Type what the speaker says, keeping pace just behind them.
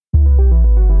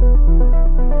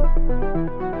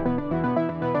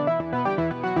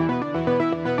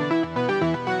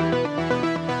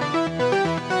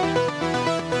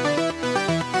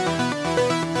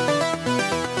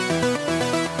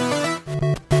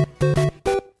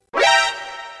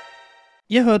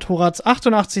Ihr hört Horaz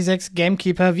 88.6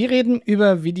 Gamekeeper. Wir reden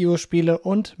über Videospiele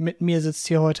und mit mir sitzt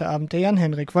hier heute Abend der Jan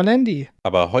Henryk Walendy.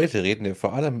 Aber heute reden wir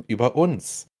vor allem über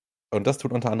uns. Und das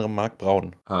tut unter anderem Marc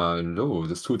Braun. Hallo,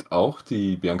 das tut auch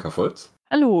die Bianca Volz.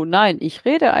 Hallo, nein, ich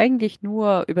rede eigentlich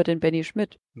nur über den Benny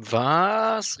Schmidt.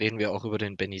 Was? Reden wir auch über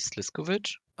den Benni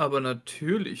Sliskovic? Aber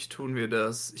natürlich tun wir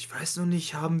das. Ich weiß noch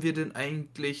nicht, haben wir denn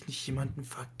eigentlich nicht jemanden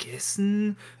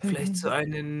vergessen? Vielleicht so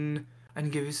einen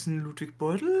gewissen Ludwig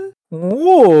Beuttel?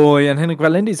 Oh, Jan Henryk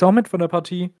Walendy ist auch mit von der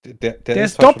Partie. Der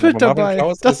ist doppelt dabei.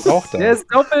 Marvin Clauß ist auch da. Der ist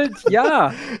doppelt,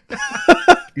 ja.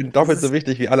 Ich bin doppelt so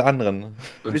wichtig wie alle anderen.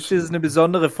 Wisst ihr, das ist eine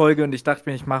besondere Folge und ich dachte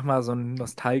mir, ich mache mal so ein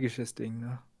nostalgisches Ding.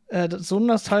 Ne? So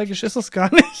nostalgisch ist es gar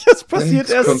nicht. Es passiert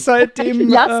erst seitdem...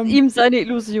 Lasst ihm seine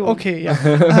Illusion. Okay, ja.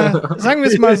 Sagen wir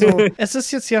es mal so. Es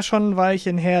ist jetzt ja schon ein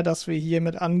Weilchen her, dass wir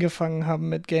hiermit angefangen haben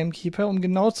mit Gamekeeper. Um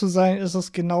genau zu sein, ist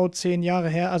es genau 10 Jahre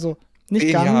her. Also nicht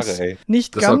 10 ganz. Jahre, ey.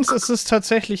 Nicht Das ganz. hat- Es ist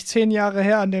tatsächlich 10 Jahre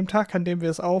her an dem Tag, an dem wir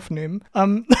es aufnehmen.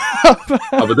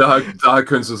 Aber da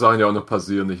könnte es Sachen ja auch noch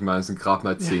passieren. Ich meine, es sind gerade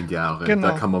mal 10 Jahre. genau.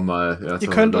 Da kann man mal... Ja, Ihr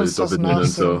könnt uns das doppelt nennen und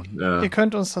so. nachsehen. Ja. Ihr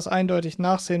könnt uns das eindeutig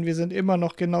nachsehen. Wir sind immer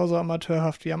noch genauso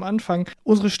amateurhaft wie am Anfang.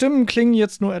 Unsere Stimmen klingen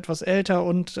jetzt nur etwas älter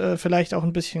und vielleicht auch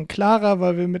ein bisschen klarer,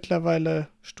 weil wir mittlerweile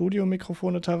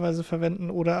Studiomikrofone teilweise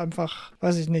verwenden oder einfach,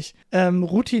 weiß ich nicht,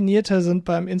 routinierter sind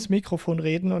beim ins Mikrofon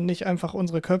reden und nicht einfach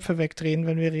unsere Köpfe wegdrehen,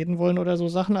 wenn wir reden wollen oder so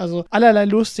Sachen. Also allerlei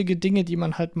lustige Dinge, die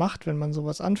man halt macht, wenn man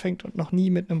sowas anfängt und noch nie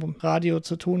mit einem Radio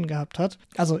zu tun gehabt hat.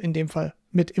 Also in dem Fall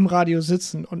mit im Radio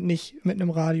sitzen und nicht mit einem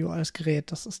Radio als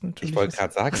Gerät. Das ist natürlich... Ich wollte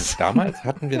gerade sagen, damals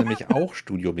hatten wir nämlich auch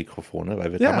Studiomikrofone,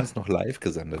 weil wir Ja. damals noch live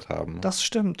gesendet haben. Das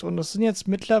stimmt. Und es sind jetzt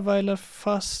mittlerweile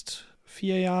fast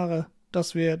 4 Jahre,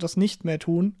 dass wir das nicht mehr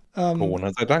tun.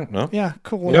 Corona sei Dank, ne? Ja,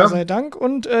 Corona Ja. sei Dank.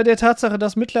 Und der Tatsache,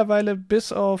 dass mittlerweile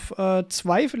bis auf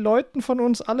 2 Leuten von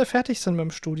uns alle fertig sind mit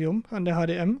dem Studium an der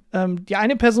HDM. Die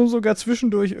eine Person sogar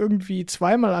zwischendurch irgendwie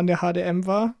 2-mal an der HDM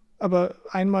war, aber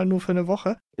einmal nur für eine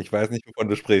Woche. Ich weiß nicht, wovon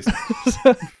du sprichst.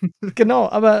 Genau,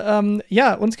 aber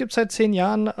ja, uns gibt es seit 10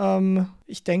 Jahren.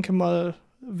 Ich denke mal,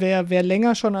 wer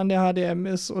länger schon an der HDM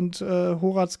ist und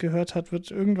Horaz gehört hat,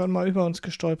 wird irgendwann mal über uns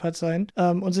gestolpert sein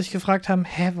und sich gefragt haben,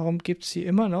 warum gibt's die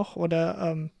immer noch?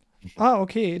 Oder,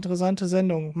 okay, interessante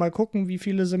Sendung. Mal gucken, wie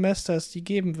viele Semester es die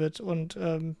geben wird und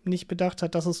nicht bedacht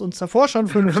hat, dass es uns davor schon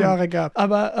 5 Jahre gab.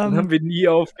 Aber, Dann haben wir nie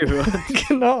aufgehört.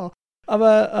 genau.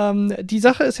 Aber die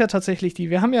Sache ist ja tatsächlich die,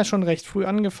 wir haben ja schon recht früh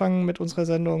angefangen mit unserer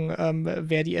Sendung.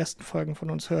 Wer die ersten Folgen von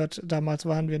uns hört, damals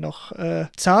waren wir noch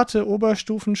zarte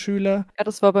Oberstufenschüler. Ja,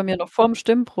 das war bei mir noch vorm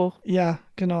Stimmbruch. Ja,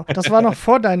 genau. Das war noch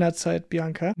vor deiner Zeit,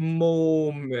 Bianca.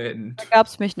 Moment. Da gab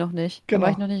es mich noch nicht. Genau. Da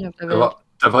war ich noch nicht auf der Welt.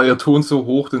 Da war ihr Ton so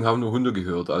hoch, den haben nur Hunde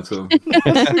gehört. Also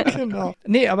Genau.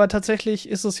 Nee, aber tatsächlich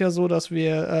ist es ja so, dass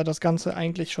wir das Ganze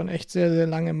eigentlich schon echt sehr, sehr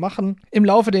lange machen. Im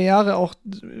Laufe der Jahre auch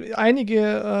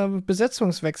einige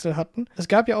Besetzungswechsel hatten. Es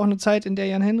gab ja auch eine Zeit, in der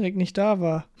Jan Henryk nicht da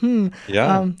war.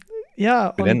 Ja,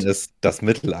 Ja, wir nennen es das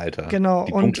Mittelalter. Genau,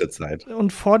 Die und- dunkle Zeit.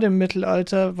 Und vor dem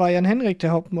Mittelalter war Jan Henryk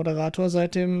der Hauptmoderator.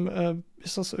 Seitdem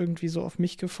ist das irgendwie so auf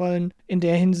mich gefallen. In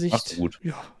der Hinsicht. Machst du gut.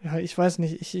 Ja, ich weiß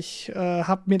nicht. Ich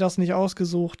habe mir das nicht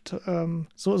ausgesucht.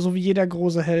 So wie jeder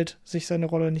große Held sich seine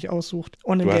Rolle nicht aussucht.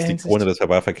 Und in Du der hast die Hinsicht. Krone des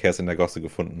Verwahrverkehrs in der Gosse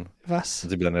gefunden. Was?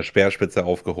 Und sie wieder an der Speerspitze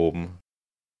aufgehoben.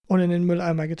 Und in den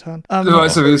Mülleimer getan. du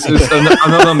weißt ja, wie es ist.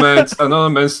 Another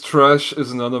man's trash is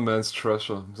another man's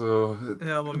treasure. So,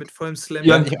 Ja, aber mit vollem Slam.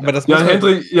 Jan- Aber das Jan muss man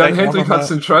Henryk vielleicht auch noch hat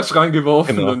den Trash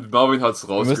reingeworfen Genau. und Marvin hat es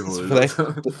Wir müssen es rausgeholt. vielleicht,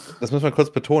 das müssen wir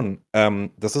kurz betonen.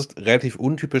 Das ist relativ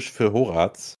untypisch für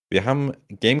Horaz. Wir haben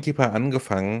Gamekeeper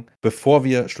angefangen, bevor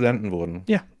wir Studenten wurden.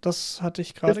 Ja, das hatte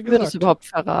ich gerade Dürfen wir das gesagt. überhaupt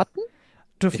verraten?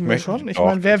 Dürfen Ich wir möchte schon? Ich auch,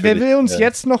 meine, wer natürlich, will uns ja.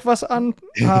 jetzt noch was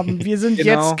anhaben? Wir sind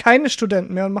Genau. jetzt keine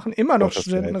Studenten mehr und machen immer noch Doch, das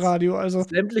Studentenradio. Also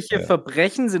Sämtliche Ja.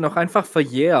 Verbrechen sind auch einfach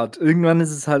verjährt. Irgendwann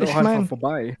ist es halt Ich auch einfach mein-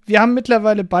 vorbei. wir haben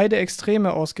mittlerweile beide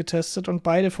Extreme ausgetestet und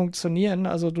beide funktionieren.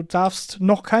 Also du darfst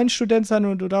noch kein Student sein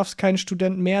und du darfst kein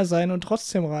Student mehr sein und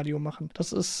trotzdem Radio machen.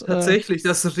 Das ist Tatsächlich,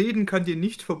 das Reden kann dir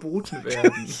nicht verboten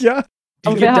werden. ja,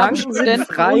 Aber Die wir haben Gedanken sind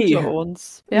Studenten frei. unter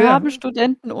uns. Wir Ja. haben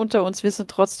Studenten unter uns. Wir sind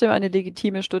trotzdem eine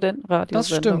legitime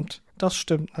Studentenradiosendung. das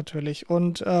stimmt natürlich.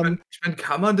 Und Ich meine,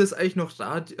 kann man das eigentlich noch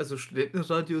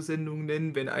Studentenradiosendung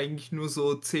nennen, wenn eigentlich nur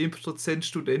so 10%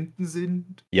 Studenten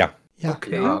sind? Ja. ja,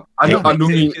 Okay. Ja, Ja.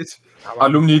 Alumni,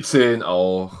 Alumni zählen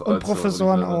auch. Und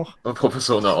Professoren auch. Und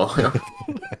Professoren auch, ja.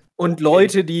 Und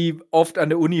Leute, die oft an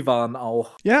der Uni waren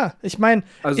auch. ja, ich meine,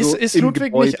 Also ist im Ludwig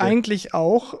Gebäude. nicht eigentlich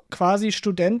auch quasi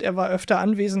Student? Er war öfter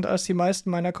anwesend als die meisten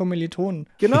meiner Kommilitonen.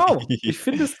 Genau, ich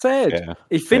finde, es zählt. Ja.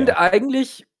 Ich finde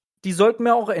eigentlich, die sollten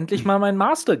mir auch endlich mal meinen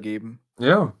Master geben.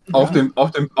 Ja, auch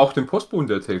dem Postboten,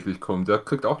 der täglich kommt, der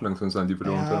kriegt auch langsam sein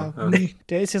Diplom. Ja,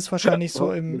 der ist jetzt wahrscheinlich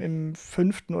so im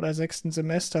 5. oder 6.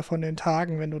 Semester von den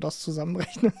Tagen, wenn du das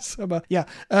zusammenrechnest. Aber ja,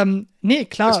 nee,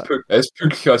 klar. Er ist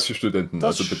pünktlich als die Studenten,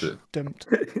 Das also bitte. stimmt.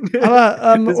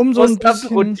 Aber um so ein Postamt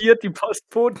bisschen... rotiert die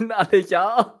Postboten alle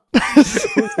Jahr. Das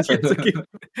muss ich jetzt ergeben,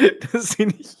 dass sie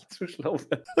nicht zu schlau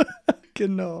werden.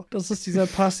 Genau. Das ist dieser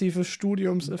passive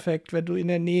Studiumseffekt. Wenn du in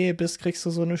der Nähe bist, kriegst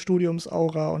du so eine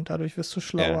Studiumsaura und dadurch wirst du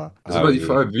schlauer. Ja. Also aber die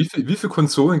Frage, wie viel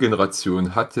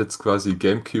Konsolengeneration hat jetzt quasi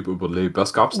Gamekeeper überlebt?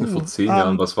 Was gab es denn vor 10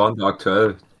 Jahren? Was waren da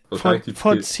aktuell?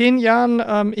 Vor 10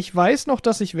 Jahren, ich weiß noch,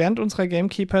 dass ich während unserer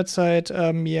Gamekeeper-Zeit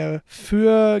mir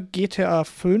für GTA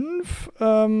 5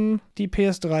 die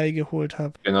PS3 geholt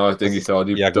habe. Genau, denke ich auch.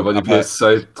 Da war die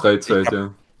PS3-Zeit,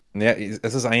 ja. Ja,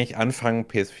 es ist eigentlich Anfang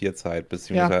PS4-Zeit,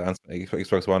 beziehungsweise Anfang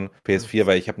Xbox One, PS4,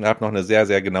 weil ich habe noch eine sehr,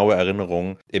 sehr genaue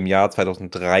Erinnerung im Jahr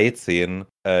 2013,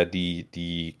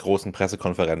 die großen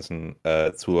Pressekonferenzen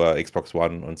zur Xbox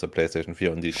One und zur PlayStation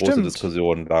 4 und die große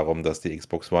Diskussion darum, dass die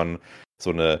Xbox One so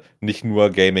eine nicht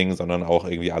nur Gaming, sondern auch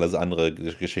irgendwie alles andere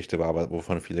Geschichte war, aber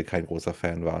wovon viele kein großer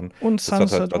Fan waren. Und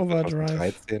Sunset Overdrive.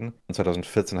 2013 und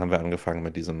 2014 haben wir angefangen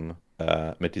mit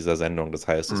mit dieser Sendung. Das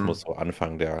heißt, es muss so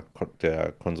Anfang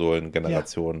der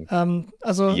Konsolengeneration,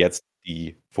 die jetzt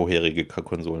die vorherige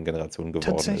Konsolengeneration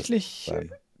geworden ist.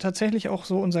 Tatsächlich auch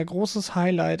so unser großes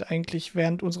Highlight eigentlich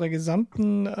während unserer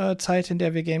gesamten Zeit, in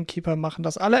der wir Gamekeeper machen.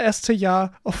 Das allererste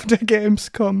Jahr auf der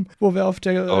Gamescom, wo wir auf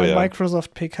der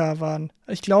Microsoft PK waren.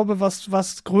 Ich glaube,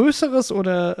 was Größeres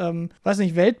oder,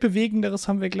 weltbewegenderes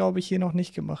haben wir, glaube ich, hier noch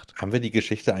nicht gemacht. Haben wir die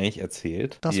Geschichte eigentlich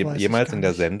erzählt? Das weiß ich jemals gar in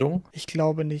der nicht. Sendung? Ich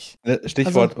glaube nicht.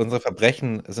 Stichwort, unsere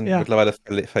Verbrechen sind mittlerweile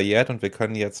verjährt und wir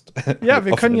können jetzt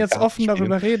offen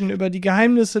darüber reden, über die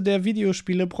Geheimnisse der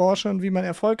Videospielebranche und wie man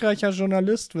erfolgreicher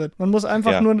Journalist wird. Man muss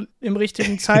einfach nur im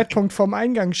richtigen Zeitpunkt vorm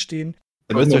Eingang stehen.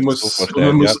 Wir müssen uns das so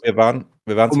vorstellen.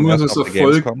 Wir waren zum ersten Mal auf der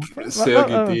Gamescom. Sehr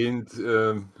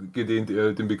gedehnt,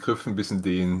 den Begriff ein bisschen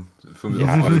dehnen. Das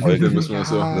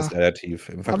ist relativ.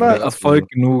 Im Vergleich aber Erfolg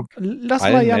genug. Lass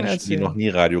mal Jan Menschen, erzählen. die noch nie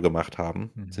Radio gemacht haben,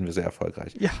 sind wir sehr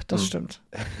erfolgreich. Ja, das stimmt.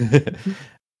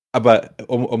 Aber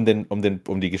um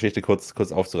die Geschichte kurz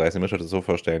aufzureißen, ihr müsst euch das so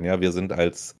vorstellen, ja, wir sind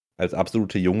als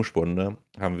absolute Jungspunde,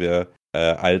 haben wir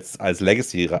als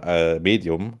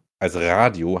Legacy-Medium, als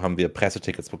Radio haben wir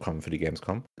Pressetickets bekommen für die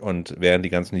Gamescom. Und während die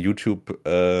ganzen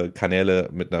YouTube-Kanäle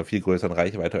mit einer viel größeren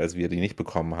Reichweite, als wir die nicht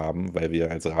bekommen haben, weil wir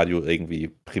als Radio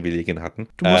irgendwie Privilegien hatten.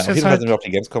 Du musst auf jeden Fall sind wir auf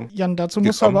die Gamescom. Jan, dazu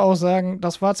musst du aber auch sagen,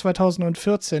 das war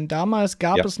 2014. Damals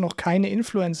gab es noch keine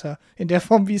Influencer in der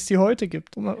Form, wie es die heute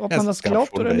gibt. Ob man das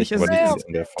glaubt oder nicht, ist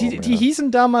die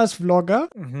hießen damals Vlogger.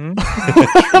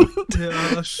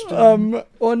 Ja, stimmt.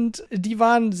 Und die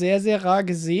waren sehr, sehr rar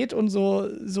gesät und so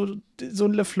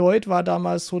ein LeFloid war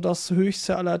damals so das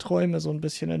höchste aller Träume, so ein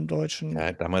bisschen im Deutschen.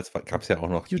 Ja, damals gab es ja auch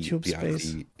noch diese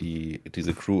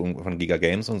Crew von Giga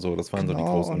Games und so, das waren so die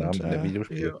großen Namen in der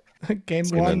Videospiele. Game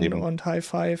One und High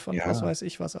Five und was weiß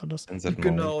ich was alles.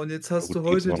 Genau, und jetzt hast du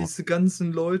heute diese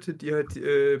ganzen Leute, die halt,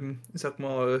 ich sag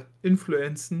mal,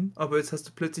 influenzen, aber jetzt hast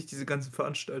du plötzlich diese ganzen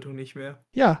Veranstaltungen nicht mehr.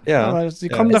 Ja. Aber sie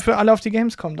kommen dafür alle auf die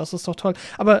Gamescom, das ist doch toll.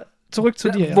 Aber zurück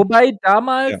zu dir. Wobei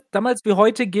damals wie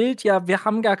heute gilt, wir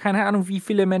haben gar keine Ahnung, wie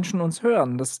viele Menschen uns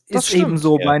hören. Das ist stimmt. eben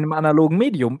so bei einem analogen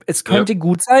Medium. Es könnte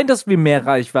gut sein, dass wir mehr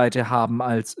Reichweite haben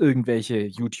als irgendwelche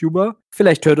YouTuber.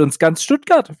 Vielleicht hört uns ganz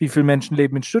Stuttgart. Wie viele Menschen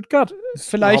leben in Stuttgart?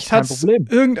 Vielleicht hat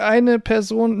irgendeine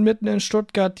Person mitten in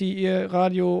Stuttgart, die ihr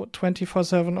Radio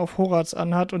 24/7 auf Horaz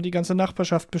anhat und die ganze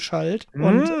Nachbarschaft beschallt.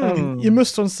 Und ihr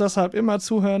müsst uns deshalb immer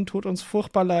zuhören, tut uns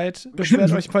furchtbar leid.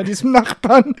 Beschwert euch bei diesem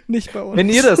Nachbarn, nicht bei uns. Wenn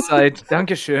ihr das seid,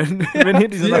 Dankeschön. Wenn ihr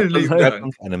diese Nachbarn seid.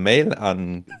 Eine Mail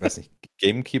an,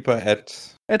 Gamekeeper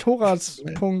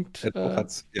 @horaz.de.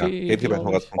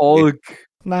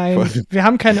 Nein, wir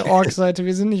haben keine Org-Seite,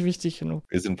 wir sind nicht wichtig genug.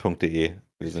 Wir sind .de.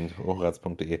 Wir sind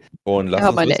hochraz.de. Und Wir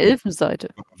haben eine Elfenseite.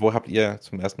 Wo habt ihr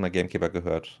zum ersten Mal Gamekeeper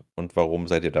gehört und warum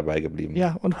seid ihr dabei geblieben?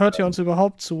 Ja, und hört ihr uns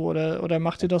überhaupt zu oder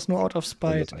macht ihr das nur out of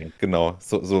spite? Genau,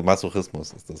 so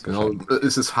Masochismus ist das. Genau,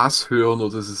 ist es Hass hören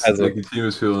oder ist es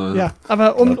legitimes Hören? Ja,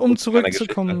 aber um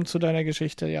zurückzukommen zu deiner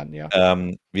Geschichte, Jan, ja.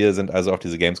 Wir sind also auf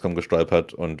diese Gamescom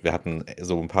gestolpert und wir hatten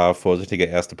so ein paar vorsichtige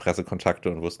erste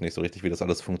Pressekontakte und wussten nicht so richtig, wie das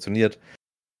alles funktioniert.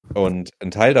 Und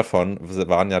ein Teil davon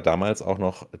waren ja damals auch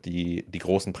noch die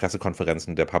großen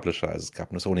Pressekonferenzen der Publisher. Also es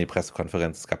gab eine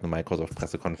Sony-Pressekonferenz, es gab eine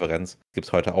Microsoft-Pressekonferenz. Gibt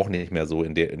es heute auch nicht mehr so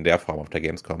in der Form auf der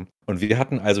Gamescom. Und wir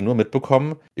hatten also nur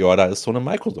mitbekommen, ja, da ist so eine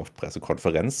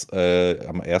Microsoft-Pressekonferenz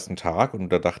am ersten Tag. Und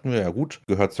da dachten wir, ja gut,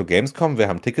 gehört zur Gamescom, wir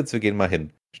haben Tickets, wir gehen mal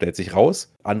hin. Stellt sich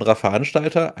raus, anderer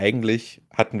Veranstalter, eigentlich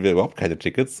hatten wir überhaupt keine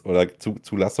Tickets oder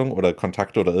Zulassung oder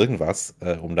Kontakte oder irgendwas,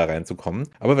 um da reinzukommen.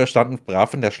 Aber wir standen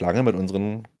brav in der Schlange mit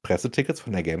unseren Pressetickets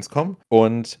von der Gamescom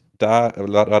und da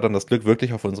war dann das Glück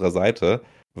wirklich auf unserer Seite,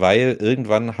 weil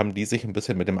irgendwann haben die sich ein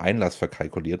bisschen mit dem Einlass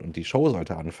verkalkuliert und die Show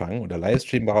sollte anfangen und der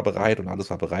Livestream war bereit und alles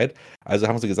war bereit. Also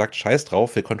haben sie gesagt, scheiß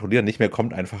drauf, wir kontrollieren nicht mehr,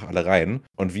 kommt einfach alle rein.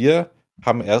 Und wir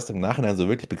haben erst im Nachhinein so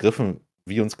wirklich begriffen,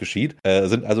 wie uns geschieht,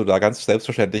 sind also da ganz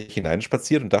selbstverständlich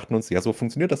hineinspaziert und dachten uns, ja, so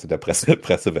funktioniert das in der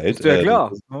Pressewelt. Ist ja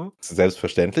klar.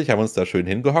 Selbstverständlich, haben uns da schön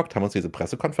hingehockt, haben uns diese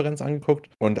Pressekonferenz angeguckt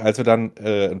und als wir dann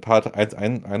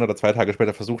ein oder zwei Tage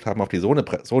später versucht haben, auf die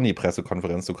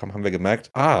Sony-Pressekonferenz zu kommen, haben wir gemerkt,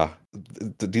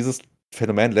 dieses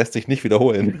Phänomen lässt sich nicht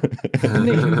wiederholen.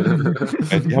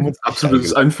 Die haben uns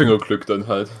absolutes Anfängerglück dann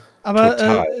halt.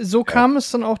 Aber so kam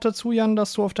es dann auch dazu, Jan,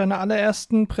 dass du auf deiner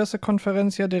allerersten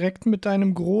Pressekonferenz ja direkt mit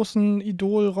deinem großen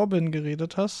Idol Robin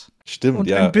geredet hast. Stimmt, und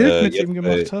ja. Und ein Bild mit ihm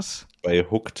gemacht hast. Bei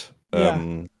Hooked,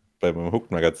 beim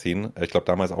Hooked-Magazin. Ich glaube,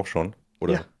 damals auch schon.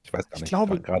 Oder ja. Ich weiß gar nicht. Ich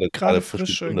glaube, gerade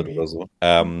frisch irgendwie. Oder so.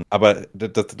 Aber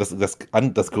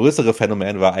das größere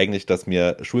Phänomen war eigentlich, dass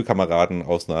mir Schulkameraden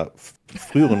aus einer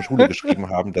früheren Schule geschrieben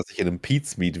haben, dass ich in einem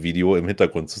Pete's Meet-Video im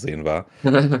Hintergrund zu sehen war.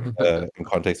 Im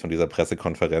Kontext von dieser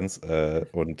Pressekonferenz.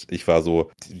 Und ich war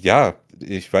so, ja,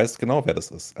 ich weiß genau, wer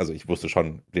das ist. Also ich wusste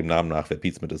schon dem Namen nach, wer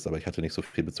Pete's Meet ist, aber ich hatte nicht so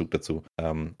viel Bezug dazu.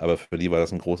 Aber für die war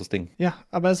das ein großes Ding. Ja,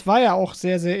 aber es war ja auch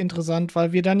sehr, sehr interessant,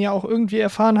 weil wir dann ja auch irgendwie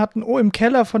erfahren hatten, im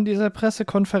Keller von dieser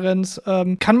Pressekonferenz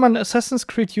kann man Assassin's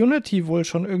Creed Unity wohl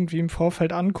schon irgendwie im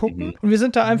Vorfeld angucken. Und wir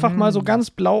sind da einfach mal so ganz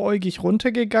blauäugig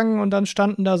runtergegangen und dann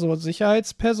standen da so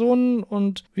Sicherheitspersonen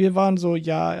und wir waren so,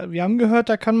 ja, wir haben gehört,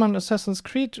 da kann man Assassin's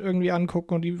Creed irgendwie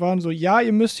angucken und die waren so, ja,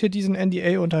 ihr müsst hier diesen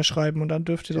NDA unterschreiben und dann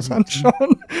dürft ihr das anschauen.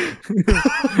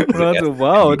 Und also,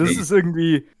 wow, das ist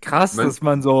irgendwie krass, dass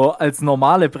man so als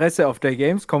normale Presse auf der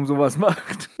Gamescom sowas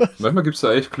macht. Manchmal gibt es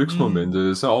da echt Glücksmomente.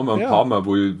 Das ist ja auch mal ein paar Mal,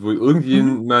 wo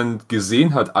irgendjemand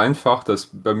gesehen hat, einfach, dass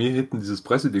bei mir hinten dieses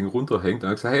Presseding runterhängt und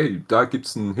hat gesagt, hey, da gibt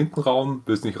es einen Hintenraum,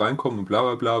 willst nicht reinkommen und bla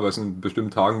bla bla, was in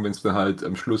bestimmten Tagen, wenn es dann halt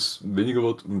am Schluss weniger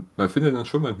wird und man findet dann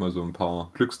schon manchmal so ein paar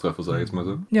Glückstreffer, sag ich jetzt mal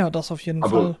so. Ja, das auf jeden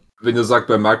Aber Fall. Wenn ihr sagt,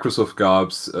 bei Microsoft gab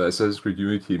es Assassin's Creed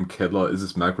Unity im Keller, ist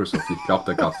es Microsoft. Ich glaube,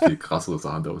 da gab es viel krassere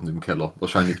Sachen da unten im Keller.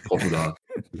 Wahrscheinlich braucht man da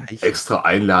extra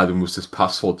Einladung, muss das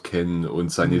Passwort kennen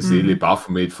und seine Seele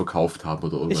Baphomet verkauft haben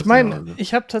oder irgendwas. Ich meine,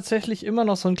 ich habe tatsächlich immer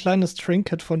noch so ein kleines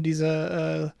Trinket von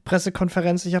dieser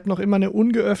Pressekonferenz. Ich habe noch immer eine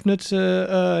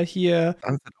ungeöffnete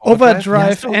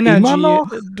Overdrive Energy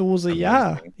Dose.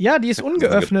 Ja, die ist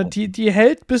ungeöffnet. Die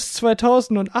hält bis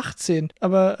 2018.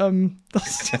 Aber das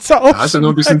ist jetzt auch. Da hast du noch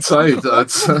ein bisschen Zeit.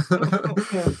 Also,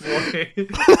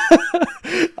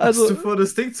 hast du vor,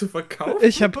 das Ding zu verkaufen?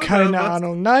 Ich habe keine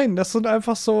Ahnung. Nein, das sind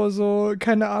einfach so,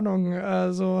 keine Ahnung,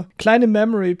 so kleine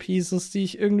Memory Pieces, die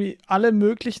ich irgendwie alle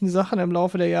möglichen Sachen im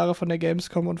Laufe der Jahre von der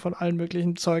Gamescom und von allen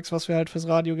möglichen Zeugs, was wir halt fürs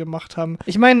Radio gemacht haben.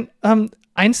 Ich meine,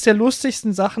 eins der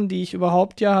lustigsten Sachen, die ich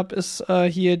überhaupt habe, ist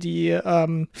hier die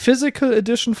Physical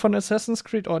Edition von Assassin's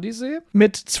Creed Odyssey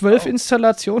mit 12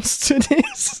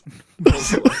 Installations-CDs.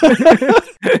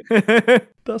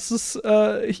 Das ist,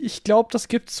 ich glaube, das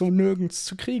gibt's so nirgends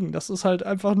zu kriegen. Das ist halt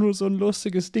einfach nur so ein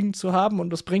lustiges Ding zu haben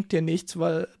und das bringt dir nichts,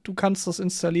 weil du kannst das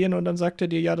installieren und dann sagt er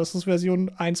dir, ja, das ist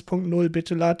Version 1.0,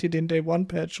 bitte lad dir den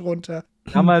Day-One-Patch runter.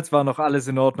 Damals war noch alles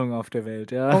in Ordnung auf der Welt,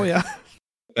 ja. Oh ja.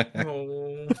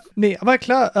 Nee, aber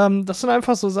klar, das sind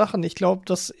einfach so Sachen. Ich glaube,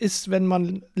 das ist, wenn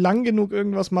man lang genug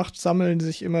irgendwas macht, sammeln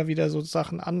sich immer wieder so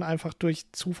Sachen an, einfach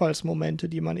durch Zufallsmomente,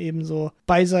 die man eben so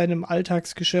bei seinem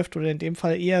Alltagsgeschäft oder in dem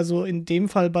Fall eher so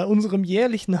bei unserem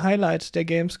jährlichen Highlight der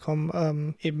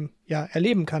Gamescom eben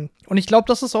erleben kann. Und ich glaube,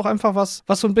 das ist auch einfach was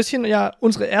so ein bisschen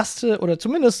unsere erste oder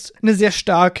zumindest eine sehr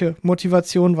starke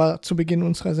Motivation war zu Beginn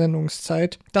unserer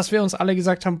Sendungszeit, dass wir uns alle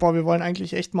gesagt haben, wir wollen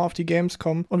eigentlich echt mal auf die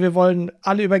Gamescom und wir wollen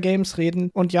alle über Games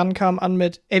reden und Jan kam an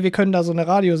mit, wir können da so eine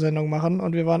Radiosendung machen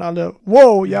und wir waren alle,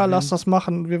 wow, lass das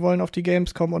machen, wir wollen auf die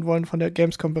Gamescom und wollen von der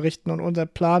Gamescom berichten und unser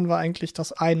Plan war eigentlich,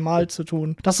 das einmal zu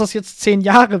tun. Dass das jetzt 10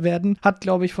 Jahre werden, hat,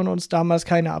 glaube ich, von uns damals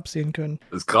keiner absehen können.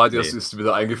 Das gerade erst ist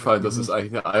wieder eingefallen, dass es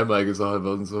eigentlich eine einmalige Sache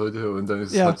werden sollte und dann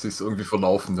hat es sich irgendwie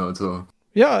verlaufen. Also.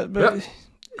 Ja.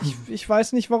 Ich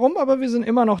weiß nicht warum, aber wir sind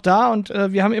immer noch da und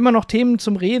wir haben immer noch Themen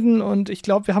zum Reden und ich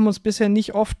glaube, wir haben uns bisher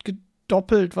nicht oft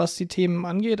gedoppelt, was die Themen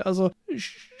angeht. Also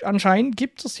anscheinend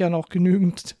gibt es ja noch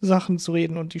genügend Sachen zu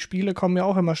reden und die Spiele kommen ja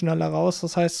auch immer schneller raus.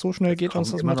 Das heißt, so schnell geht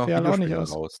uns das Material auch nicht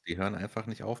aus. Die hören einfach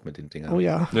nicht auf mit den Dingern. Oh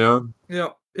ja.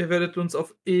 Ja, ihr werdet uns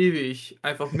auf ewig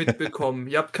einfach mitbekommen.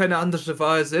 Ihr habt keine andere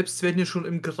Wahl. Selbst wenn ihr schon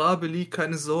im Grabe liegt,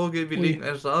 keine Sorge, wir legen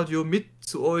ein Radio mit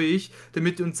zu euch,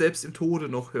 damit ihr uns selbst im Tode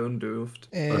noch hören dürft.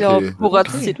 Ja,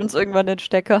 Horaz zieht uns irgendwann den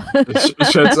Stecker. Ich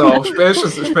schätze auch.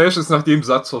 Spätestens nach dem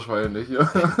Satz wahrscheinlich.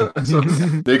 Ja. Also,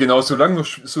 nee, genau, solange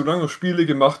noch Spiele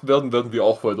gemacht werden, werden wir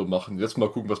auch weitermachen. Jetzt mal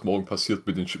gucken, was morgen passiert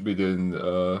mit den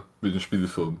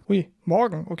Spielefirmen. Ui,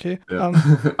 morgen, okay.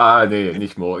 Ja. Nee,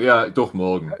 nicht morgen. Ja, doch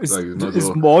morgen.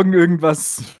 Ist morgen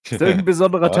irgendwas? Ist irgendein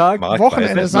besonderer Tag?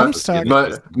 Wochenende, Samstag.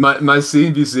 Mal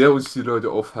sehen, wie sehr uns die Leute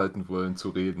aufhalten wollen zu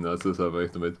reden. Also das habe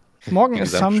ich damit. Morgen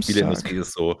ist Samstag. Spieleindustrie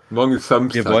ist so. Morgen ist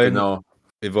Samstag, genau.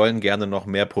 Wir wollen gerne noch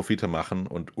mehr Profite machen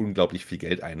und unglaublich viel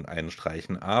Geld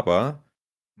einstreichen, aber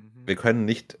wir können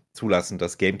nicht zulassen,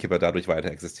 dass Gamekeeper dadurch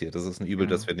weiter existiert. Das ist ein Übel,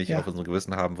 das wir nicht auf unserem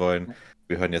Gewissen haben wollen.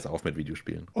 Wir hören jetzt auf mit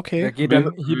Videospielen. Okay. Da geht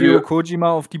dann Hideo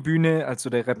Kojima auf die Bühne, also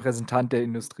der Repräsentant der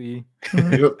Industrie.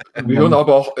 Wir hören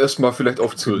aber auch erstmal vielleicht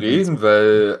auf zu reden,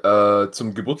 weil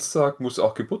zum Geburtstag muss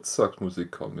auch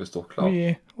Geburtstagsmusik kommen, ist doch klar.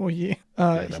 Oh je.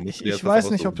 Ich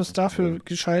weiß nicht, ob es dafür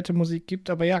gescheite Musik gibt,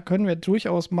 aber ja, können wir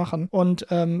durchaus machen. Und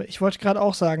ich wollte gerade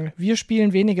auch sagen, wir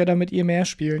spielen weniger, damit ihr mehr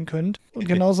spielen könnt. Und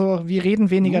genauso, wir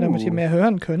reden weniger, damit ihr mehr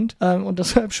hören könnt. Und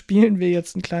deshalb spielen wir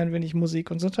jetzt ein klein wenig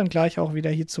Musik und sind dann gleich auch wieder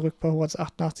hier zurück bei Horaz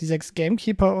 88.6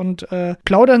 Gamekeeper und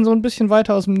plaudern so ein bisschen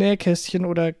weiter aus dem Nähkästchen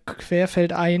oder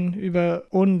querfeldein über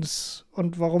uns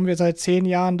und warum wir seit 10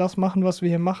 Jahren das machen, was wir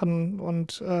hier machen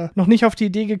und noch nicht auf die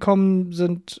Idee gekommen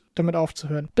sind, damit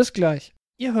aufzuhören. Bis gleich.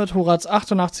 Ihr hört Horaz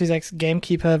 88.6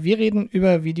 Gamekeeper. Wir reden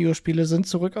über Videospiele, sind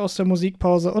zurück aus der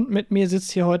Musikpause und mit mir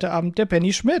sitzt hier heute Abend der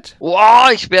Benny Schmidt.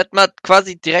 Wow, ich werde mal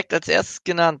quasi direkt als erstes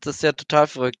genannt. Das ist ja total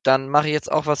verrückt. Dann mache ich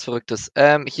jetzt auch was Verrücktes.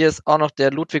 Hier ist auch noch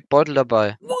der Ludwig Beuttel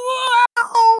dabei.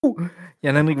 Wow!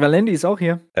 Jan Henryk Walendy ist auch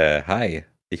hier. Hi.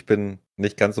 Ich bin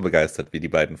nicht ganz so begeistert wie die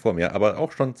beiden vor mir, aber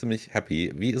auch schon ziemlich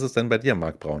happy. Wie ist es denn bei dir,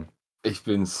 Marc Braun? Ich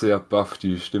bin sehr baff,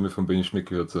 die Stimme von Benny Schmidt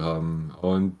gehört zu haben.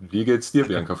 Und wie geht's dir,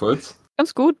 Bianca Volz?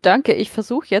 Ganz gut, danke. Ich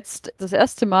versuche jetzt das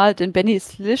erste Mal den Benni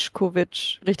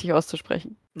Sliskovic richtig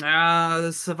auszusprechen. Ja,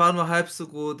 das war nur halb so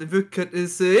gut. In Wirklichkeit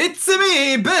ist It's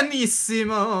me,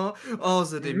 Benissimo.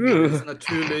 Außerdem gibt es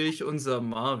natürlich unser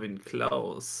Marvin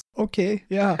Clauß. Okay,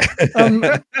 ja.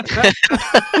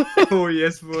 Oh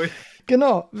yes, boy.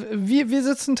 Genau, wir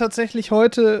sitzen tatsächlich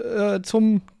heute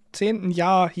zum 10.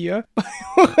 Jahr hier bei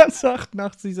Horaz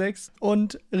 88.6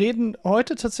 und reden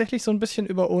heute tatsächlich so ein bisschen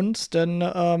über uns, denn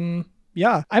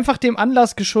einfach dem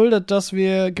Anlass geschuldet, dass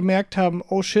wir gemerkt haben,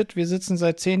 oh shit, wir sitzen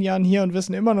seit 10 Jahren hier und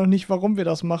wissen immer noch nicht, warum wir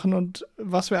das machen und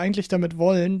was wir eigentlich damit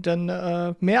wollen, denn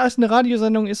mehr als eine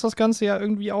Radiosendung ist das Ganze ja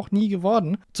irgendwie auch nie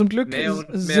geworden. Zum Glück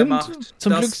mehr Macht.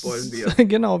 Das wollen wir.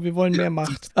 Genau, wir wollen mehr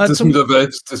Macht. Das mit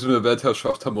der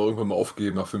Weltherrschaft haben wir irgendwann mal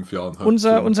aufgegeben nach 5 Jahren. Halt.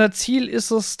 Unser Ziel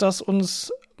ist es, dass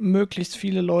uns möglichst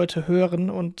viele Leute hören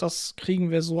und das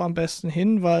kriegen wir so am besten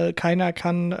hin, weil keiner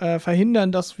kann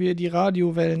verhindern, dass wir die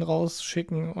Radiowellen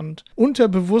rausschicken und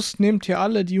unterbewusst nehmt ihr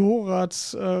alle die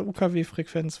Horaz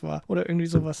UKW-Frequenz wahr oder irgendwie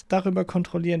sowas. Darüber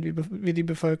kontrollieren wir die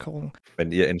Bevölkerung.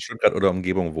 Wenn ihr in Stuttgart oder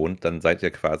Umgebung wohnt, dann seid ihr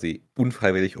quasi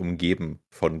unfreiwillig umgeben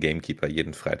von Gamekeeper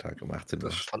jeden Freitag um 18 Uhr.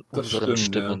 Von unseren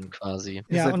Stimmen quasi.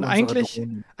 Ja, und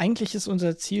eigentlich ist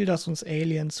unser Ziel, dass uns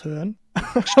Aliens hören.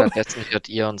 Stattdessen hört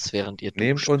ihr uns, während ihr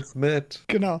nehmt uns mit.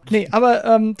 Genau. Nee,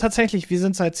 aber tatsächlich, wir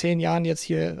sind seit 10 Jahren jetzt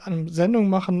hier an Sendung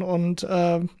machen und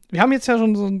wir haben jetzt ja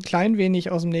schon so ein klein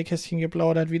wenig aus dem Nähkästchen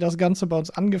geplaudert, wie das Ganze bei uns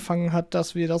angefangen hat,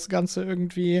 dass wir das Ganze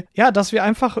irgendwie, dass wir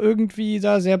einfach irgendwie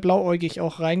da sehr blauäugig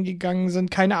auch reingegangen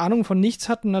sind, keine Ahnung von nichts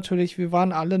hatten natürlich. Wir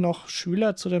waren alle noch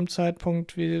Schüler zu dem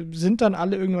Zeitpunkt. Wir sind dann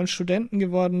alle irgendwann Studenten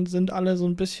geworden, sind alle so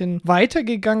ein bisschen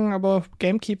weitergegangen, aber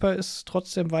Gamekeeper ist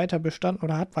trotzdem weiter bestanden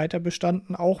oder hat weiter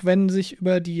bestanden, auch wenn sich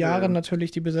über die Jahre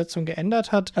natürlich die Besetzung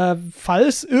geändert hat.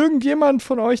 Falls irgendjemand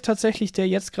von euch tatsächlich, der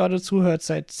jetzt gerade zuhört,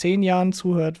 seit 10 Jahren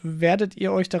zuhört, werdet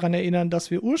ihr euch daran erinnern, dass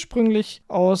wir ursprünglich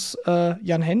aus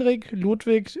Jan Henryk,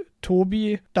 Ludwig,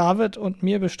 Tobi, David und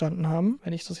mir bestanden haben,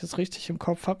 wenn ich das jetzt richtig im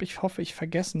Kopf habe. Ich hoffe, ich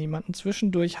vergesse niemanden.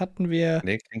 Zwischendurch hatten wir...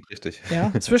 Nee, klingt richtig.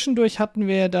 Ja, zwischendurch hatten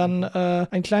wir dann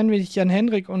ein klein wenig Jan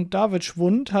Henryk und David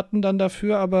Schwund, hatten dann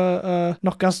dafür aber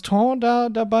noch Gaston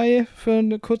dabei für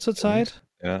eine kurze Zeit.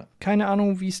 Ja. Keine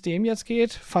Ahnung, wie es dem jetzt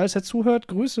geht. Falls er zuhört,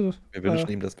 Grüße. Wir wünschen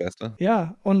ihm das Beste.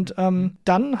 Ja, und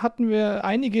dann hatten wir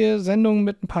einige Sendungen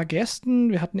mit ein paar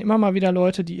Gästen. Wir hatten immer mal wieder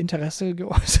Leute, die Interesse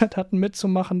geäußert hatten,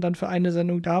 mitzumachen, dann für eine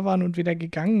Sendung da waren und wieder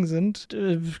gegangen sind.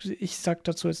 Ich sag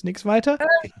dazu jetzt nichts weiter.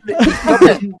 Ich glaube,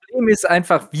 das Problem ist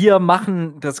einfach, wir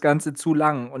machen das Ganze zu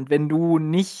lang. Und wenn du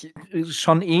nicht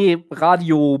schon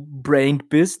radio-brained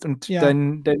bist und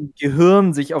dein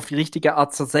Gehirn sich auf die richtige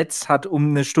Art zersetzt hat, um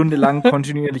eine Stunde lang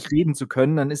kontinuierlich reden zu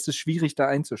können, dann ist es schwierig, da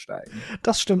einzusteigen.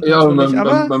 Das stimmt natürlich. Ja,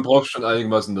 aber man braucht schon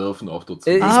einigermaßen Nerven auch dazu.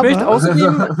 Ich möchte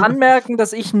außerdem anmerken,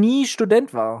 dass ich nie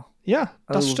Student war. Ja,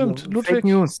 das stimmt.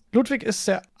 Ludwig ist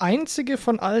der einzige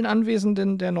von allen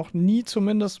Anwesenden, der noch nie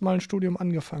zumindest mal ein Studium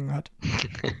angefangen hat.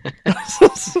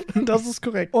 Das ist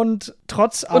korrekt. Und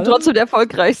trotzdem der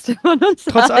erfolgreichste von uns allen.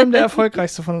 Trotz allem der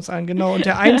erfolgreichste von uns allen, genau. Und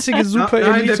der einzige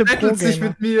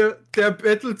Super-Elite-Pro-Gamer. Der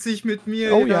bettelt sich mit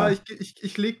mir. Oh ja.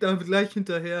 Ich leg da gleich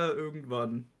hinterher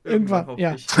irgendwann.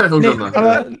 Ja.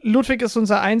 Aber Ludwig ist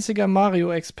unser einziger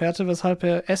Mario-Experte, weshalb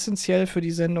er essentiell für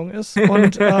die Sendung ist.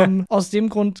 Und aus dem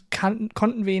Grund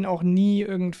konnten wir ihn auch nie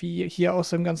irgendwie hier aus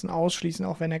dem Ganzen ausschließen,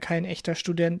 auch wenn er kein echter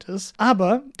Student ist.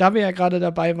 Aber da wir ja gerade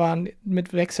dabei waren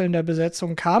mit wechselnder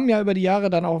Besetzung, kamen ja über die Jahre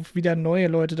dann auch wieder neue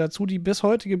Leute dazu, die bis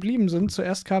heute geblieben sind.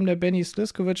 Zuerst kam der Benni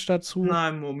Sliskovic dazu.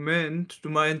 Nein, Moment. Du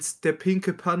meinst der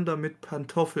pinke Panda mit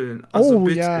Pantoffeln. Also oh,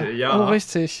 bitte, ja. Oh,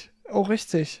 richtig. Oh,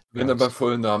 richtig. Wenn er bei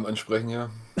vollen Namen ansprechen, ja.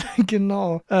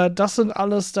 Genau. Das sind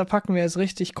alles, da packen wir jetzt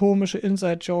richtig komische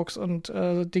Inside-Jokes und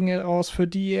Dinge raus, für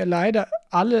die ihr leider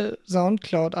alle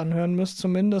Soundcloud anhören müsst.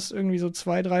 Zumindest irgendwie so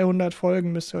 200-300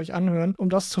 Folgen müsst ihr euch anhören, um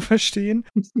das zu verstehen.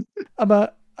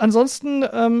 Aber ansonsten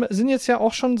sind jetzt ja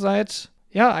auch schon seit...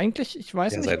 Ja, eigentlich, ich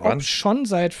weiß nicht, ob schon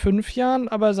seit 5 Jahren,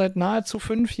 aber seit nahezu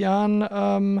 5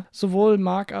 Jahren sowohl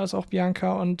Marc als auch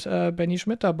Bianca und Benny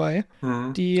Schmidt dabei.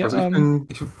 Die,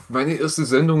 meine erste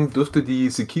Sendung dürfte die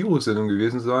Sekiro-Sendung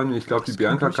gewesen sein. Ich glaube, die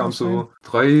Bianca kam so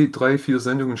 3, 4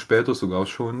 Sendungen später sogar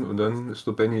schon und dann ist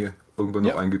der Benny irgendwann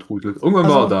noch eingetrudelt. Irgendwann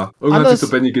war er da. Irgendwann hat sich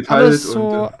der Benny geteilt. Alles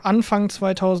so Anfang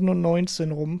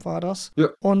 2019 rum war das. Ja.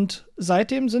 Und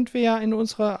seitdem sind wir ja in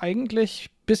unserer eigentlich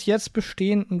bis jetzt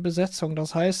bestehenden Besetzung.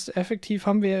 Das heißt, effektiv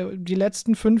haben wir die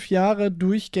letzten 5 Jahre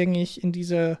durchgängig in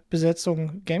dieser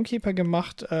Besetzung Gamekeeper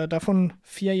gemacht. Davon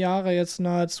 4 Jahre jetzt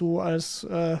nahezu als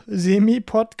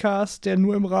Semi-Podcast, der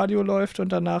nur im Radio läuft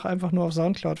und danach einfach nur auf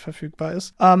Soundcloud verfügbar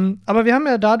ist. Aber wir haben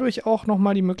ja dadurch auch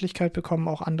nochmal die Möglichkeit bekommen,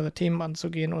 auch andere Themen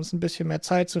anzugehen, uns ein bisschen mehr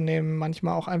Zeit zu nehmen,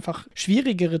 manchmal auch einfach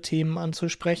schwierigere Themen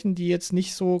anzusprechen, die jetzt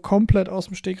nicht so komplett aus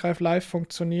dem Stegreif live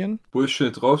funktionieren.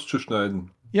 Bullshit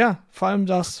rauszuschneiden. Ja, vor allem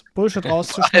das Bullshit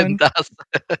rauszuschneiden. Vor allem das.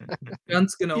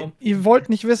 Ganz genau. Ihr wollt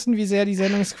nicht wissen, wie sehr die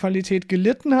Sendungsqualität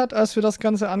gelitten hat, als wir das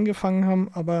Ganze angefangen haben,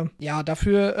 aber ja,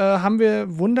 dafür haben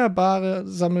wir wunderbare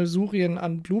Sammelsurien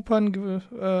an Bloopern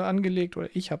angelegt, oder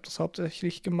ich habe das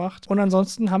hauptsächlich gemacht. Und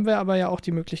ansonsten haben wir aber ja auch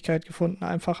die Möglichkeit gefunden,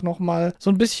 einfach nochmal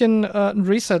so ein bisschen ein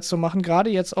Reset zu machen, gerade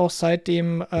jetzt auch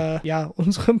seitdem,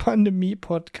 unsere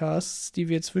Pandemie-Podcasts, die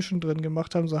wir zwischendrin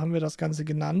gemacht haben, so haben wir das Ganze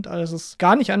genannt, als es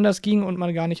gar nicht anders ging und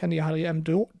man gar nicht an die HDM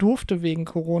durfte wegen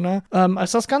Corona.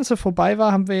 Als das Ganze vorbei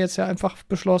war, haben wir jetzt ja einfach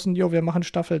beschlossen, wir machen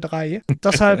Staffel 3.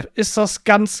 Deshalb ist das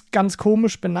ganz, ganz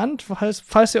komisch benannt.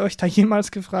 Falls ihr euch da jemals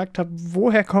gefragt habt,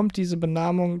 woher kommt diese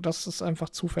Benamung, das ist einfach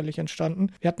zufällig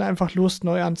entstanden. Wir hatten einfach Lust,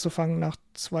 neu anzufangen nach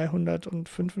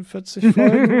 245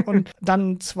 Folgen und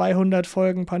dann 200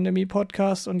 Folgen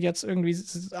Pandemie-Podcast und jetzt irgendwie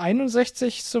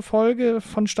 61. Folge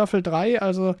von Staffel 3.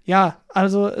 Also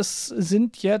es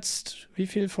sind jetzt, wie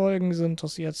viele Folgen sind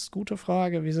das jetzt? Gute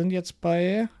Frage. Wir sind jetzt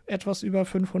bei etwas über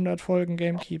 500 Folgen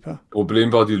Gamekeeper.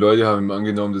 Problem war, die Leute haben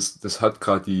angenommen, das hat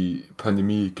gerade die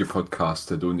Pandemie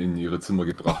gepodcastet und in ihre Zimmer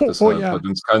gebracht. Deshalb hat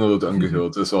uns keiner dort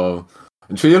angehört. Das war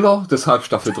ein Fehler, deshalb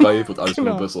Staffel 3 wird alles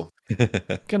immer besser.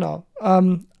 Genau.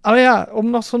 Aber ja,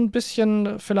 um noch so ein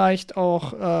bisschen vielleicht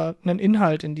auch einen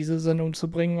Inhalt in diese Sendung zu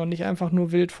bringen und nicht einfach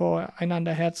nur wild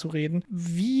voreinander herzureden.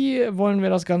 Wie wollen wir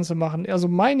das Ganze machen? Also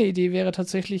meine Idee wäre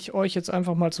tatsächlich, euch jetzt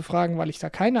einfach mal zu fragen, weil ich da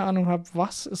keine Ahnung habe,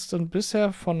 was ist denn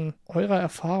bisher von eurer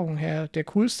Erfahrung her der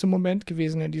coolste Moment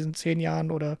gewesen in diesen 10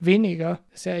 Jahren oder weniger?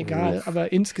 Ist ja egal,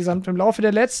 aber insgesamt im Laufe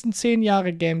der letzten 10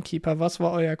 Jahre Gamekeeper, was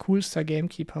war euer coolster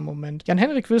Gamekeeper-Moment? Jan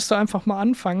Henryk, willst du einfach mal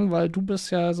anfangen, weil du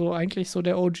bist ja so eigentlich so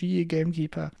der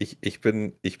OG-Gamekeeper. Ich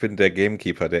bin der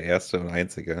Gamekeeper, der erste und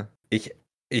einzige. Ich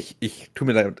tue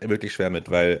mir da wirklich schwer mit,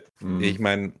 weil ich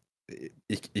meine,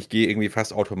 ich gehe irgendwie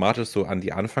fast automatisch so an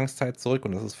die Anfangszeit zurück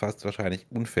und das ist fast wahrscheinlich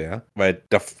unfair, weil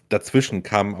dazwischen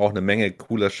kam auch eine Menge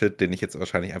cooler Shit, den ich jetzt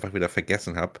wahrscheinlich einfach wieder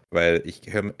vergessen habe, weil ich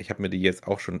habe mir die jetzt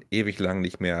auch schon ewig lang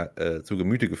nicht mehr zu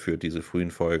Gemüte geführt, diese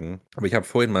frühen Folgen. Aber ich habe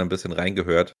vorhin mal ein bisschen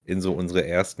reingehört in so unsere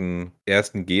ersten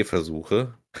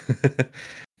Gehversuche.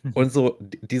 Und so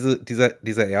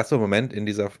dieser erste Moment in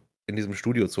diesem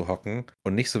Studio zu hocken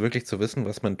und nicht so wirklich zu wissen,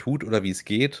 was man tut oder wie es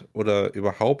geht oder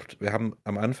überhaupt. Wir haben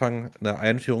am Anfang eine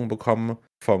Einführung bekommen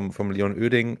vom Leon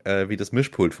Oeding, wie das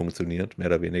Mischpult funktioniert, mehr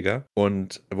oder weniger.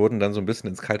 Und wurden dann so ein bisschen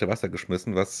ins kalte Wasser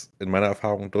geschmissen, was in meiner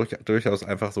Erfahrung durchaus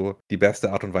einfach so die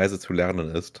beste Art und Weise zu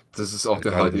lernen ist. Das ist auch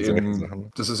der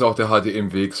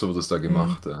HDM-Weg, so wird es da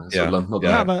gemacht. So lernt man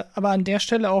da. Aber an der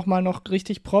Stelle auch mal noch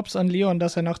richtig Props an Leon,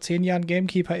 dass er nach 10 Jahren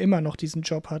Gamekeeper immer noch diesen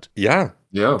Job hat. Ja.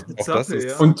 Auch das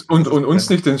ist, und uns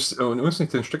nicht den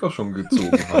Stecker schon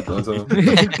gezogen hat. Also,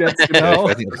 ganz genau.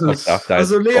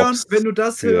 Also Leon, wenn du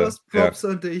das hörst, Props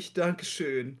an dich,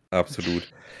 Dankeschön.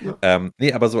 Absolut.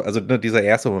 Nee, aber so, also dieser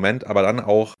erste Moment, aber dann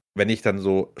auch, wenn ich dann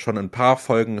so schon ein paar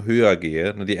Folgen höher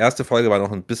gehe. Die erste Folge war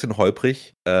noch ein bisschen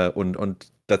holprig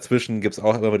und dazwischen gibt es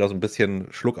auch immer wieder so ein bisschen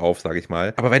Schluck auf, sage ich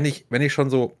mal. Aber wenn ich schon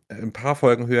so ein paar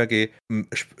Folgen höher gehe,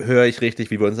 höre ich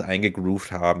richtig, wie wir uns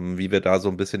eingegroovt haben, wie wir da so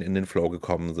ein bisschen in den Flow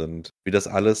gekommen sind, wie das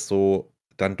alles so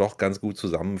dann doch ganz gut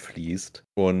zusammenfließt.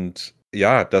 Und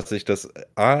ja, dass sich das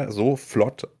so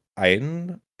flott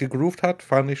eingegroovt hat,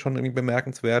 fand ich schon irgendwie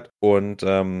bemerkenswert. Und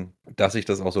dass sich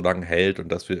das auch so lange hält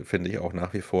und das finde ich auch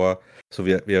nach wie vor so,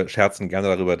 wir scherzen gerne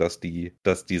darüber, dass die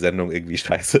Sendung irgendwie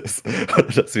scheiße ist.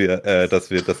 dass das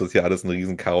hier alles ein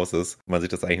Riesenchaos ist, man sich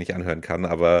das eigentlich nicht anhören kann.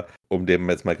 Aber um dem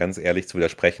jetzt mal ganz ehrlich zu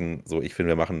widersprechen, so ich finde,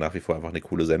 wir machen nach wie vor einfach eine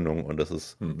coole Sendung und das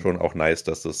ist schon auch nice,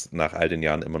 dass das nach all den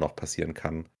Jahren immer noch passieren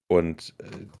kann. Und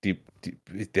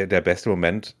der beste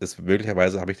Moment ist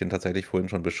möglicherweise, habe ich den tatsächlich vorhin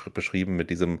schon beschrieben, mit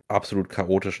diesem absolut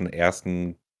chaotischen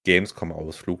ersten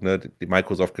Gamescom-Ausflug. Ne? Die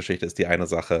Microsoft-Geschichte ist die eine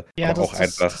Sache, aber auch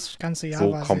einfach das ganze Jahr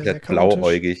so war komplett sehr, sehr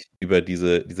blauäugig über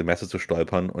diese Messe zu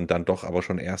stolpern und dann doch aber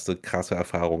schon erste krasse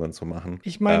Erfahrungen zu machen.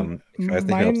 Ich meine, ich weiß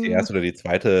nicht mehr, ob es die erste oder die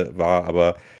zweite war,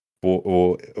 aber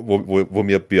wo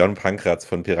mir Björn Pankratz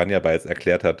von Piranha Bytes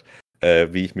erklärt hat,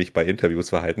 wie ich mich bei Interviews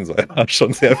verhalten soll, war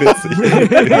schon sehr witzig.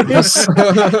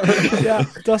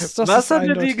 Was hat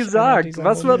er dir gesagt?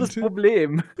 Was war das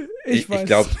Problem? Ich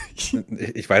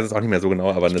weiß es auch nicht mehr so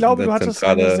genau, aber ich glaube, du hattest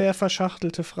eine sehr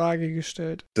verschachtelte Frage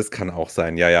gestellt. Das kann auch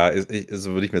sein, ja,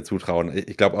 so würde ich mir zutrauen.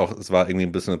 Ich glaube auch, es war irgendwie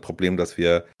ein bisschen ein Problem, dass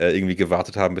wir irgendwie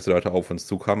gewartet haben, bis die Leute auf uns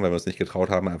zukommen, weil wir uns nicht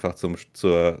getraut haben, einfach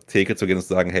zur Theke zu gehen und zu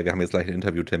sagen, hey, wir haben jetzt gleich einen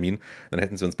Interviewtermin. Dann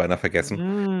hätten sie uns beinahe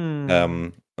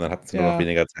vergessen. Und dann hatten sie nur noch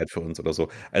weniger Zeit für uns oder so.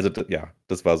 Also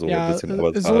das war so ein bisschen.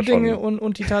 Aber so Dinge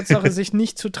und die Tatsache, sich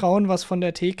nicht zu trauen, was von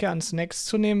der Theke an Snacks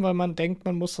zu nehmen, weil man denkt,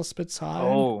 man muss das bezahlen.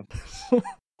 Oh.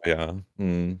 Ja.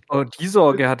 Oh, die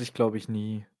Sorge hatte ich, glaube ich,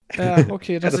 nie. Ja,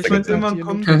 okay. Irgendwann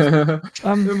kommt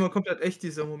halt echt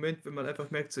dieser Moment, wenn man einfach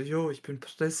merkt, so, ich bin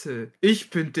Presse. Ich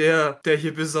bin der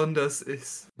hier besonders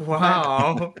ist.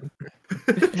 Wow.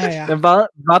 Naja. Dann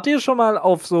wart ihr schon mal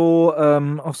auf so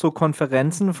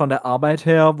Konferenzen von der Arbeit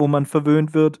her, wo man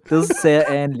verwöhnt wird? Das ist sehr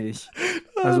ähnlich.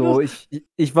 Also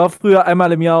ich war früher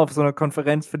einmal im Jahr auf so einer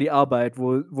Konferenz für die Arbeit,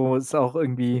 wo es auch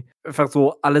irgendwie einfach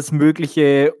so alles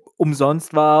Mögliche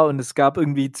umsonst war und es gab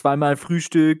irgendwie 2-mal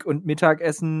Frühstück und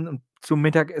Mittagessen und zum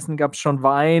Mittagessen gab es schon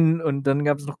Wein und dann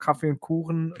gab es noch Kaffee und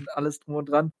Kuchen und alles drum und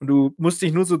dran. Und du musst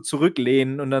dich nur so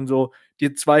zurücklehnen und dann so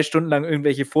dir 2 Stunden lang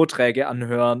irgendwelche Vorträge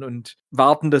anhören und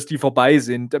warten, dass die vorbei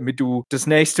sind, damit du das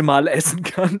nächste Mal essen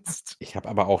kannst. Ich habe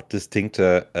aber auch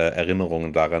distinkte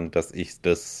Erinnerungen daran, dass ich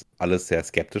das alles sehr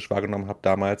skeptisch wahrgenommen habe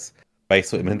damals. Weil ich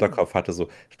so im Hinterkopf hatte,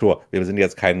 wir sind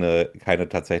jetzt keine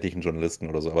tatsächlichen Journalisten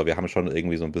oder so, aber wir haben schon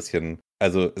irgendwie so ein bisschen,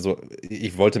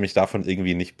 ich wollte mich davon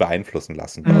irgendwie nicht beeinflussen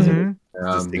lassen. Also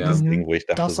das Ding, wo ich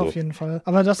dachte, das auf jeden Fall.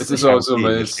 Aber das ist auch so,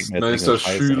 man ist der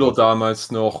Schüler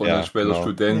damals noch und dann später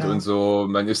Student und so,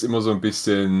 man ist immer so ein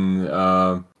bisschen,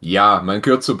 man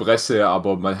gehört zur Presse,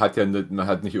 aber man hat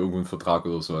nicht irgendwo einen Vertrag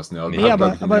oder sowas. Ne? Nee,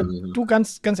 aber du,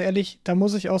 ganz ehrlich, da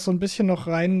muss ich auch so ein bisschen noch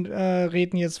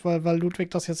reinreden jetzt, weil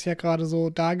Ludwig das jetzt ja gerade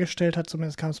so dargestellt hat,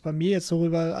 zumindest kam es bei mir jetzt so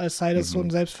rüber, als sei das so ein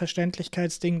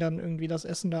Selbstverständlichkeitsding, dann irgendwie das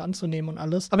Essen da anzunehmen und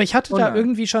alles. Aber ich hatte da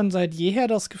irgendwie schon seit jeher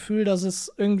das Gefühl, dass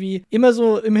es irgendwie immer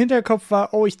immer so im Hinterkopf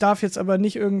war, oh, ich darf jetzt aber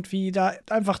nicht irgendwie da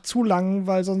einfach zu lang,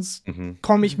 weil sonst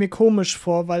komme ich mir komisch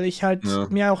vor, weil ich halt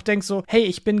mir auch denke so, hey,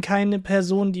 ich bin keine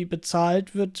Person, die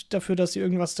bezahlt wird dafür, dass sie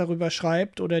irgendwas darüber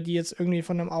schreibt oder die jetzt irgendwie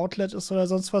von einem Outlet ist oder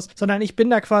sonst was, sondern ich bin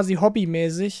da quasi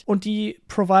hobbymäßig und die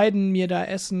providen mir da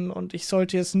Essen und ich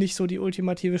sollte jetzt nicht so die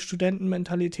ultimative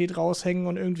Studentenmentalität raushängen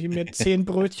und irgendwie mit 10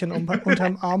 Brötchen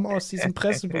unterm Arm aus diesem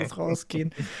Pressebuch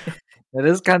rausgehen. Ja,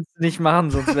 das kannst du nicht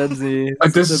machen, sonst werden sie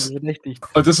verdächtigt.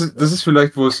 Das ist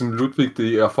vielleicht, wo es in Ludwig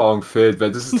die Erfahrung fällt,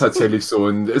 weil das ist tatsächlich so.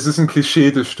 Es ist ein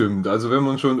Klischee, das stimmt. Also wenn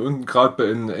man schon unten gerade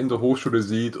in der Hochschule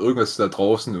sieht, irgendwas da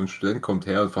draußen und ein Student kommt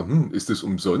her und fragt, ist das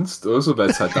umsonst oder so, weil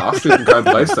es halt da steht und kein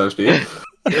Preis da steht.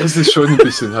 Es ist schon ein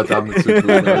bisschen hat damit zu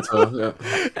tun. Also, ja.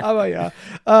 Aber ja.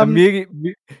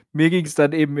 Mir ging es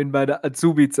dann eben in meiner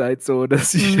Azubi-Zeit so,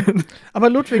 dass ich aber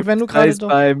Ludwig, wenn du gerade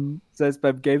sei es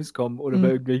beim Gamescom oder bei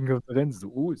irgendwelchen Konferenzen,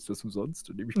 so, ist das umsonst?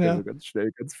 Dann nehme ich mir so ganz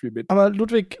schnell ganz viel mit. Aber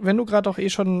Ludwig, wenn du gerade auch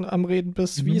schon am Reden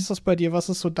bist, wie ist das bei dir? Was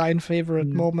ist so dein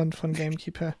Favorite Moment von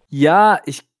Gamekeeper? Ja,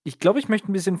 ich glaube, ich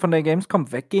möchte ein bisschen von der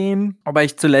Gamescom weggehen, aber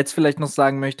ich zuletzt vielleicht noch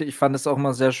sagen möchte, ich fand es auch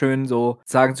mal sehr schön, so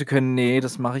sagen zu können, nee,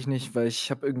 das mache ich nicht, weil ich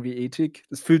habe irgendwie Ethik.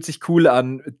 Es fühlt sich cool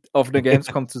an, auf einer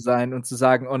Gamescom zu sein und zu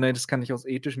sagen, oh nein, das kann ich aus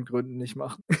ethischen Gründen nicht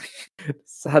machen.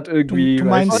 Das hat irgendwie... Du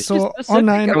meinst so, oh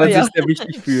nein, kann man sich sehr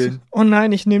wichtig fühlen. Oh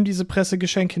nein, ich nehme diese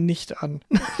Pressegeschenke nicht an.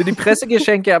 Die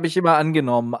Pressegeschenke habe ich immer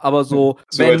angenommen, aber so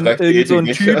wenn irgend so ein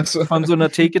Typ von so einer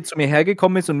Theke zu mir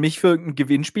hergekommen ist und mich für irgendein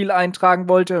Gewinnspiel eintragen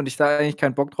wollte und ich da eigentlich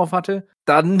keinen Bock drauf hatte,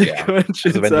 dann könnte ich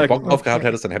also wenn du Bock drauf gehabt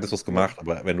hättest, dann hättest du es gemacht,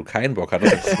 aber wenn du keinen Bock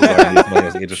hattest, hättest du sagen, das mache ich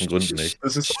aus ethischen Gründen nicht.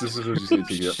 Das ist wirklich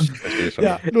Ethik, ja. Verstehe schon.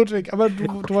 Ja, Ludwig, aber du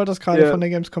wolltest gerade von der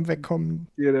Gamescom wegkommen.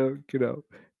 Genau.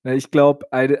 Na, ich glaube,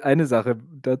 eine Sache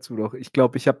dazu noch. Ich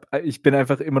glaube, ich bin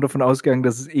einfach immer davon ausgegangen,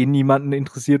 dass es niemanden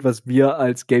interessiert, was wir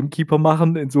als Gamekeeper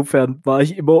machen. Insofern war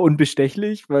ich immer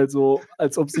unbestechlich, weil so,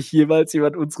 als ob sich jeweils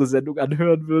jemand unsere Sendung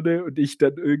anhören würde und ich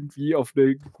dann irgendwie auf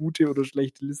eine gute oder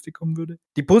schlechte Liste kommen würde.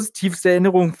 Die positivste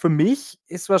Erinnerung für mich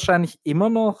ist wahrscheinlich immer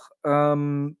noch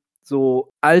so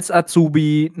als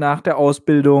Azubi nach der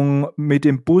Ausbildung mit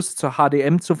dem Bus zur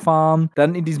HDM zu fahren,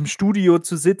 dann in diesem Studio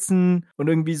zu sitzen und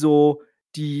irgendwie so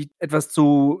etwas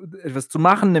zu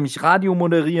machen, nämlich Radio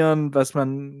moderieren, was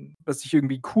ich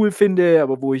irgendwie cool finde,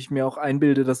 aber wo ich mir auch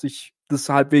einbilde, dass ich das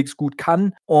halbwegs gut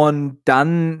kann. Und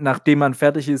dann, nachdem man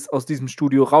fertig ist, aus diesem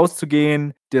Studio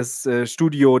rauszugehen, das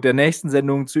Studio der nächsten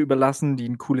Sendung zu überlassen, die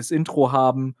ein cooles Intro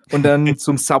haben und dann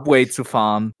zum Subway zu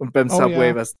fahren und beim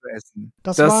Subway was zu essen.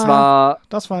 Das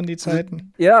waren die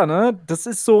Zeiten. Ja, ne? Das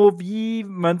ist so, wie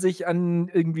man sich an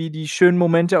irgendwie die schönen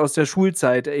Momente aus der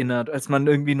Schulzeit erinnert, als man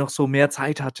irgendwie noch so mehr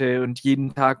Zeit hatte und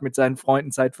jeden Tag mit seinen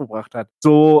Freunden Zeit verbracht hat.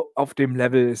 So auf dem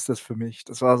Level ist das für mich.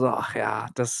 Das war so, ach ja,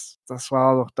 das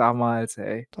war doch damals,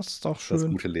 ey. Das ist doch schön. Das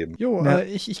gute Leben. Jo,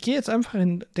 ich gehe jetzt einfach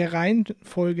in der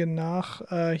Reihenfolge nach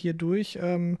hier durch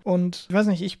und ich weiß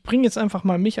nicht, ich bringe jetzt einfach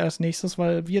mal mich als nächstes,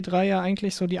 weil wir drei ja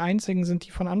eigentlich so die einzigen sind,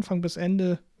 die von Anfang bis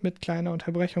Ende mit kleiner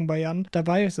Unterbrechung bei Jan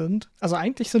dabei sind. Also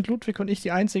eigentlich sind Ludwig und ich die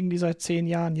einzigen, die seit 10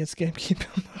 Jahren jetzt Gamekeeper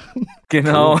machen.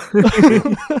 Genau.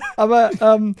 Aber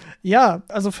ja,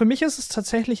 also für mich ist es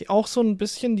tatsächlich auch so ein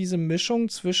bisschen diese Mischung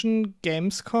zwischen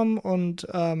Gamescom und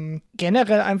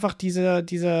generell einfach diese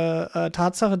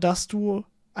Tatsache, dass du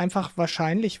einfach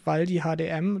wahrscheinlich, weil die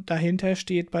HDM dahinter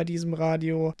steht bei diesem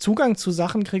Radio, Zugang zu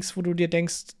Sachen kriegst, wo du dir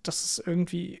denkst, das ist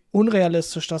irgendwie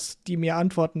unrealistisch, dass die mir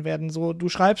antworten werden. So, du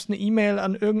schreibst eine E-Mail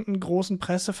an irgendeinen großen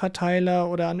Presseverteiler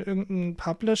oder an irgendeinen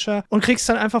Publisher und kriegst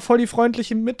dann einfach voll die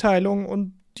freundliche Mitteilung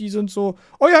und die sind so,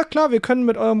 oh ja, klar, wir können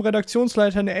mit eurem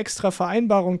Redaktionsleiter eine extra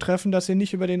Vereinbarung treffen, dass ihr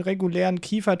nicht über den regulären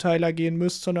Key-Verteiler gehen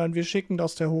müsst, sondern wir schicken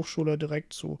das der Hochschule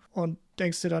direkt zu. Und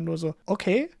denkst dir dann nur so,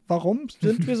 okay, warum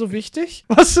sind wir so wichtig?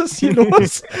 Was ist hier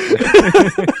los?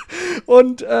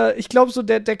 Und ich glaube, so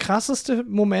der krasseste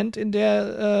Moment in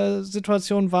der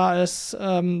Situation war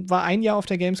ein Jahr auf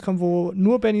der Gamescom, wo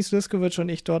nur Benni Sliskovic und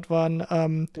ich dort waren,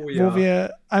 wo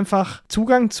wir einfach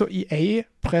Zugang zur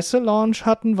EA-Presselaunch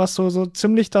hatten, was so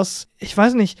ziemlich ich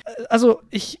weiß nicht, also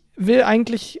ich will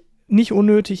eigentlich nicht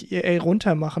unnötig EA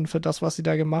runtermachen für das, was sie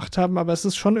da gemacht haben, aber es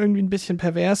ist schon irgendwie ein bisschen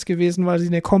pervers gewesen, weil sie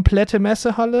eine komplette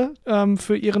Messehalle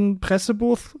für ihren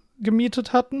Pressebooth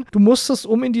gemietet hatten. Du musstest,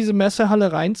 um in diese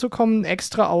Messehalle reinzukommen, einen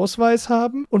extra Ausweis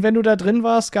haben. Und wenn du da drin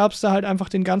warst, gab es da halt einfach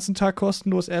den ganzen Tag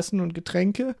kostenlos Essen und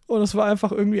Getränke. Und es war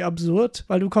einfach irgendwie absurd,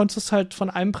 weil du konntest halt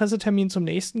von einem Pressetermin zum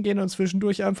nächsten gehen und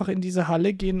zwischendurch einfach in diese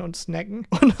Halle gehen und snacken.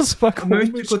 Und das war komisch.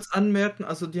 Ich möchte kurz anmerken,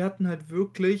 also die hatten halt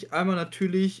wirklich einmal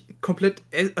natürlich komplett,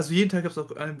 also jeden Tag gab es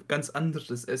auch ein ganz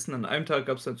anderes Essen. An einem Tag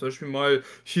gab es dann zum Beispiel mal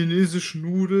chinesische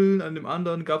Nudeln, an dem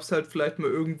anderen gab es halt vielleicht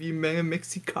mal irgendwie Menge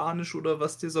mexikanisch oder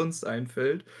was dir sonst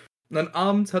einfällt. Und dann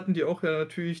abends hatten die auch ja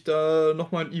natürlich da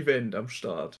nochmal ein Event am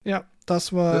Start. Ja,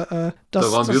 das war... da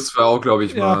waren wir zwei auch, glaube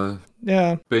ich, mal.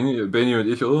 Ja. Benni und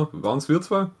ich, oder? Waren es wir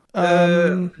zwei?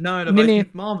 Nein, da war ich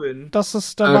mit Marvin. Da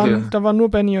waren nur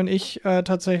Benni und ich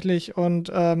tatsächlich und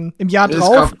im Jahr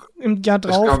drauf gab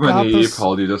es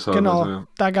EA-Party, das war genau, also, ja.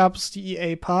 Da gab es die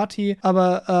EA-Party,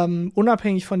 aber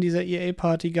unabhängig von dieser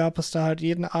EA-Party gab es da halt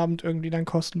jeden Abend irgendwie dann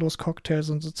kostenlos Cocktails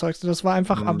und so Zeugs. Das war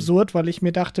einfach absurd, weil ich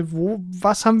mir dachte,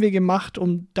 was haben wir gemacht,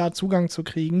 um da Zugang zu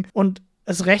kriegen? Und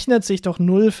es rechnet sich doch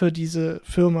null für diese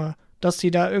Firma, dass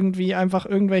die da irgendwie einfach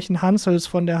irgendwelchen Hansels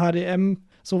von der HDM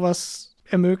sowas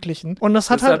ermöglichen. Und das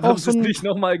hat halt auch so ein... nicht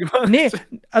nochmal gemacht. Nee,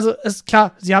 also ist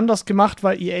klar, sie haben das gemacht,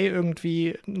 weil EA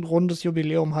irgendwie ein rundes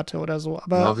Jubiläum hatte oder so.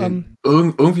 Aber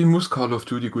irgendwie muss Call of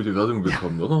Duty gute Wertung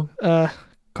bekommen, oder?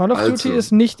 Call of Duty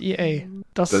ist nicht EA.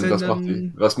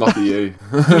 Was macht EA?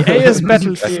 EA ist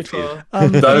Battlefield.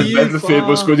 Battlefield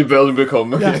muss gute Wertung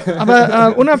bekommen. Okay. Ja,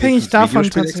 aber unabhängig davon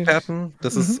tatsächlich.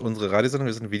 Das ist unsere Radiosendung,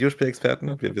 wir sind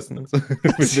Videospielexperten. Wir wissen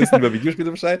über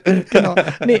Videospiele Bescheid. Genau.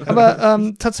 Nee,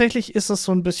 aber tatsächlich ist es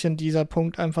so ein bisschen dieser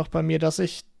Punkt einfach bei mir, dass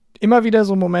ich immer wieder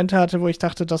so Momente hatte, wo ich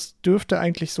dachte, das dürfte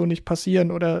eigentlich so nicht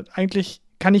passieren oder eigentlich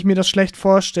kann ich mir das schlecht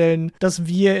vorstellen, dass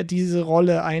wir diese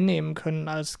Rolle einnehmen können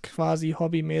als quasi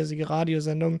hobbymäßige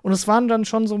Radiosendung. Und es waren dann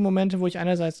schon so Momente, wo ich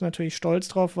einerseits natürlich stolz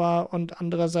drauf war und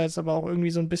andererseits aber auch irgendwie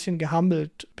so ein bisschen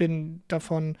gehumbelt bin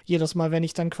davon, jedes Mal, wenn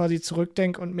ich dann quasi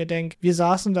zurückdenke und mir denke, wir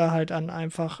saßen da halt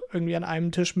einfach irgendwie an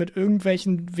einem Tisch mit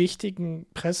irgendwelchen wichtigen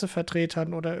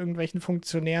Pressevertretern oder irgendwelchen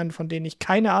Funktionären, von denen ich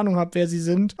keine Ahnung habe, wer sie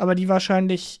sind, aber die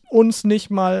wahrscheinlich uns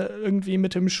nicht mal irgendwie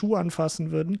mit dem Schuh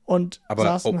anfassen würden und aber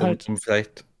saßen halt...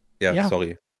 vielleicht Ja,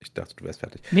 sorry. Ich dachte, du wärst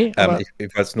fertig. Nee, ich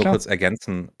wollte es nur kurz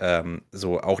ergänzen,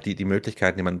 so auch die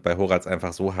Möglichkeiten, die man bei Horaz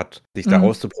einfach so hat, sich da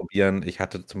auszuprobieren. Ich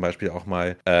hatte zum Beispiel auch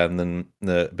mal, bin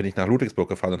ich nach Ludwigsburg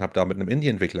gefahren und habe da mit einem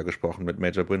Indie-Entwickler gesprochen, mit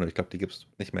Major Bruno. Ich glaube, die gibt es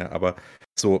nicht mehr, aber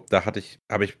so, da habe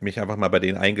ich mich einfach mal bei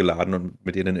denen eingeladen und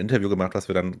mit denen ein Interview gemacht, was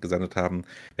wir dann gesendet haben.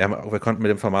 Wir konnten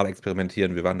mit dem Format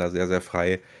experimentieren, wir waren da sehr, sehr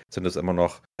frei, sind es immer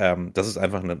noch. Das ist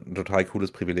einfach ein total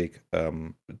cooles Privileg,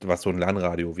 was so ein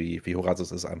Lernradio wie Horaz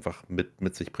ist, einfach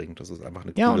mit sich bringt. Das ist einfach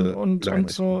eine coole... Ja, und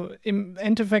so im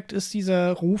Endeffekt ist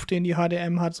dieser Ruf, den die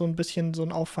HDM hat, so ein bisschen so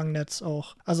ein Auffangnetz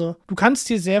auch. Also du kannst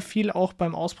dir sehr viel auch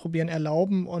beim Ausprobieren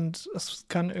erlauben und es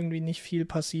kann irgendwie nicht viel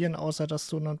passieren, außer dass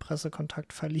du einen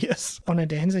Pressekontakt verlierst. Und in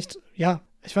der Hinsicht, ja,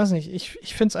 ich weiß nicht,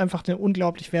 ich finde es einfach eine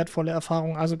unglaublich wertvolle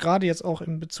Erfahrung. Also gerade jetzt auch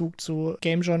in Bezug zu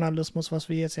Game-Journalismus, was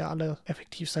wir jetzt ja alle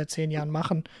effektiv seit 10 Jahren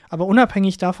machen. Aber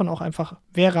unabhängig davon auch einfach,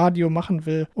 wer Radio machen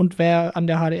will und wer an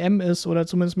der HDM ist oder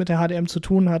zumindest mit der HDM zu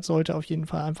tun hat, sollte auf jeden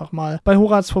Fall einfach mal bei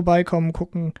Horaz vorbeikommen,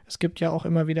 gucken. Es gibt ja auch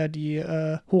immer wieder die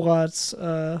Horaz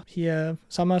hier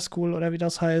Summer School oder wie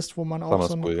das heißt, wo man auch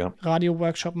so einen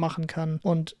Radio-Workshop machen kann.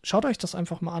 Und schaut euch das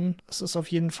einfach mal an. Es ist auf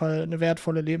jeden Fall eine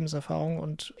wertvolle Lebenserfahrung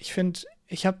und ich finde,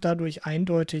 ich habe dadurch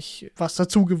eindeutig was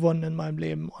dazu gewonnen in meinem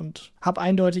Leben und habe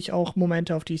eindeutig auch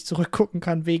Momente, auf die ich zurückgucken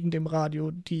kann wegen dem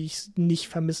Radio, die ich nicht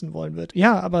vermissen wollen würde.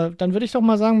 Ja, aber dann würde ich doch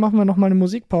mal sagen, machen wir noch mal eine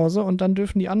Musikpause und dann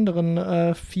dürfen die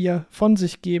anderen 4 von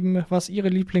sich geben, was ihre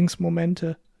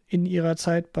Lieblingsmomente in ihrer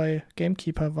Zeit bei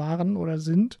Gamekeeper waren oder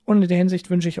sind. Und in der Hinsicht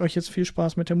wünsche ich euch jetzt viel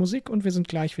Spaß mit der Musik und wir sind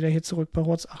gleich wieder hier zurück bei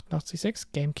Horaz 88.6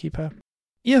 Gamekeeper.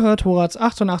 Ihr hört Horaz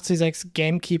 88.6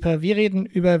 Gamekeeper. Wir reden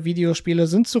über Videospiele,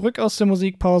 sind zurück aus der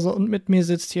Musikpause und mit mir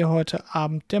sitzt hier heute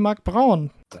Abend der Marc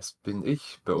Braun. Das bin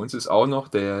ich. Bei uns ist auch noch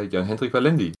der Jan Henryk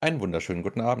Walendy. Einen wunderschönen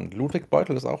guten Abend. Ludwig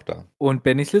Beuttel ist auch da. Und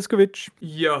Benni Sliskovic.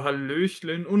 Ja,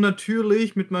 hallöchen. Und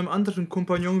natürlich mit meinem anderen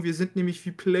Kompagnon, wir sind nämlich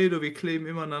wie Play-Doh, wir kleben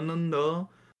immer aneinander.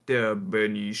 Der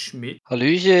Benny Schmidt.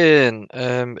 Hallöchen.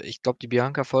 Ich glaube, die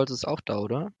Bianca Volz ist auch da,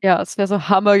 oder? Ja, es wäre so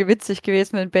hammerwitzig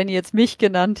gewesen, wenn Benny jetzt mich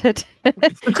genannt hätte.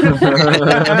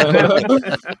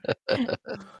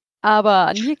 Aber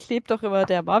an mir klebt doch immer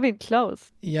der Marvin Clauß.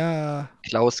 Ja.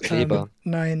 Klaus Kleber.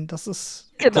 Nein, das ist...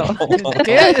 Genau.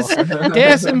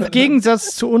 Der ist im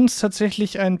Gegensatz zu uns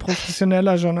tatsächlich ein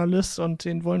professioneller Journalist und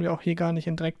den wollen wir auch hier gar nicht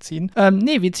in den Dreck ziehen.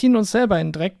 Nee, wir ziehen uns selber in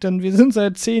den Dreck, denn wir sind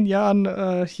seit 10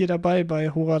 Jahren hier dabei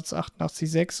bei Horaz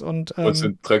 88.6 und uns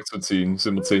in den Dreck zu ziehen,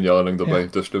 sind wir 10 Jahre lang dabei,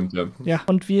 das stimmt, ja. Ja,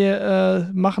 und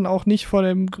wir machen auch nicht vor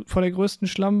der größten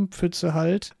Schlammpfütze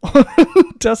halt.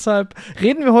 Und deshalb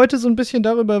reden wir heute so ein bisschen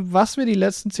darüber, was wir die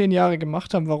letzten 10 Jahre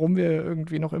gemacht haben, warum wir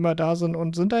irgendwie noch immer da sind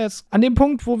und sind da jetzt an dem dem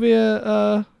Punkt, wo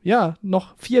wir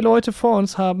noch 4 Leute vor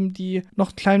uns haben, die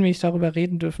noch ein klein wenig darüber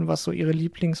reden dürfen, was so ihre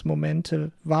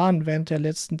Lieblingsmomente waren während der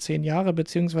letzten 10 Jahre,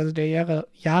 beziehungsweise der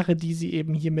Jahre, die sie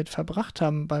eben hiermit verbracht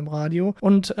haben beim Radio.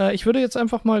 Und ich würde jetzt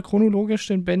einfach mal chronologisch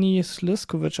den Benni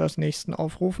Sliskovic als nächsten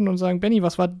aufrufen und sagen, Benni,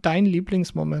 was war dein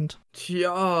Lieblingsmoment?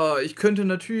 Tja, ich könnte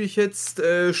natürlich jetzt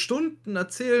Stunden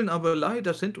erzählen, aber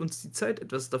leider rennt uns die Zeit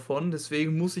etwas davon,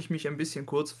 deswegen muss ich mich ein bisschen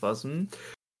kurz fassen.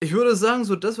 Ich würde sagen,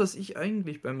 so das, was ich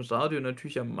eigentlich beim Radio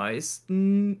natürlich am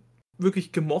meisten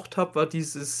wirklich gemocht habe, war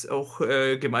dieses auch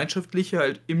gemeinschaftliche,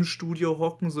 halt im Studio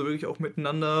hocken, so wirklich auch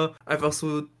miteinander einfach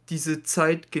so diese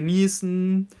Zeit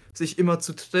genießen, sich immer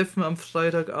zu treffen am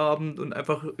Freitagabend und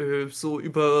einfach so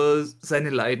über seine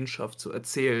Leidenschaft zu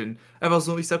erzählen. Einfach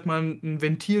so, ich sag mal, ein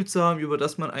Ventil zu haben, über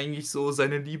das man eigentlich so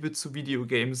seine Liebe zu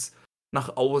Videogames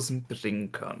nach außen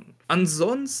bringen kann.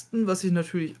 Ansonsten, was ich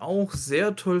natürlich auch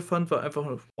sehr toll fand, war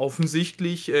einfach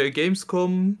offensichtlich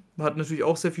Gamescom. Hat natürlich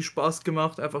auch sehr viel Spaß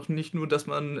gemacht. Einfach nicht nur, dass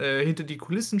man hinter die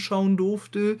Kulissen schauen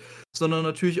durfte, sondern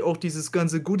natürlich auch dieses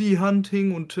ganze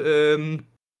Goodie-Hunting und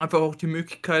einfach auch die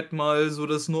Möglichkeit, mal so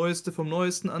das Neueste vom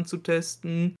Neuesten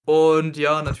anzutesten. Und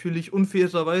ja, natürlich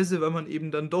unfairerweise, weil man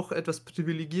eben dann doch etwas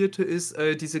privilegierter ist,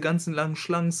 diese ganzen langen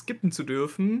Schlangen skippen zu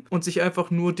dürfen und sich einfach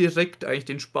nur direkt eigentlich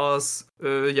den Spaß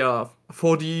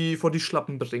vor die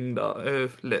Schlappen bringen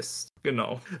lässt.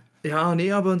 Genau. Ja,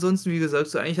 nee, aber ansonsten, wie gesagt,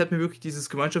 so eigentlich hat mir wirklich dieses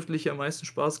Gemeinschaftliche am meisten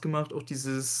Spaß gemacht, auch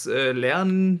dieses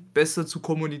Lernen, besser zu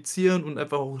kommunizieren und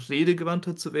einfach auch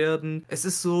redegewandter zu werden. Es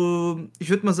ist so, ich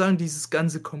würde mal sagen, dieses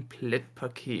ganze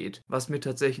Komplettpaket, was mir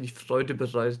tatsächlich Freude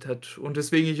bereitet hat und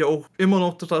deswegen ich auch immer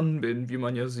noch dran bin, wie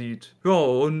man ja sieht. Ja,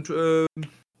 und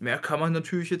mehr kann man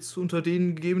natürlich jetzt unter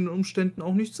den gegebenen Umständen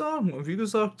auch nicht sagen. Und wie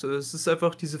gesagt, es ist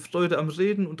einfach diese Freude am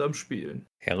Reden und am Spielen.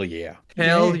 Hell yeah.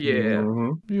 Hell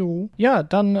yeah. Jo. Ja,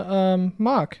 dann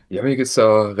Marc. Ja, mir geht's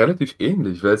da relativ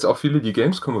ähnlich, weil jetzt auch viele die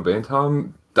Gamescom erwähnt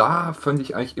haben. Da fand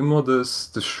ich eigentlich immer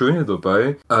das Schöne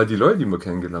dabei, die Leute, die man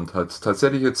kennengelernt hat.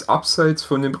 Tatsächlich jetzt abseits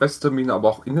von den Presseterminen, aber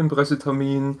auch in den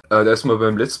Presseterminen. Da ist mir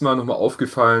beim letzten Mal nochmal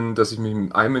aufgefallen, dass ich mich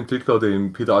mit einem Entwickler,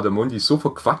 dem Peter Adamondi, so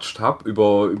verquatscht habe,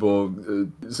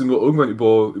 sind wir irgendwann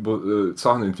über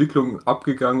Sachen Entwicklung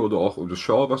abgegangen oder auch über das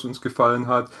Genre, was uns gefallen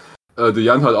hat. Der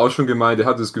Jan hat auch schon gemeint, er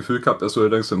hat das Gefühl gehabt, er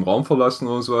soll langsam den Raum verlassen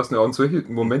oder sowas. Ja, und solche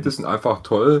Momente sind einfach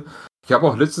toll. Ich habe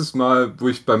auch letztes Mal, wo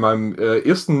ich bei meinem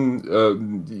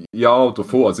ersten Jahr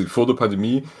davor, also vor der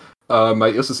Pandemie,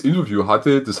 mein erstes Interview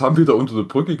hatte, das haben wir da unter der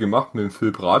Brücke gemacht mit dem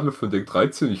Phil Bradl von Deck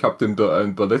 13. Ich habe dem da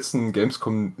bei der letzten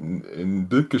Gamescom ein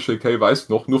Bild geschickt, hey, weißt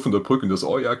du noch, nur von der Brücke. Und das,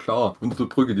 oh ja, klar, unter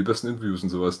der Brücke, die besten Interviews und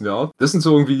sowas. Ja, das sind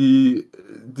so irgendwie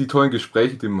die tollen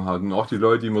Gespräche, die man hat und auch die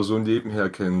Leute, die man so nebenher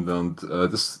kennenlernt.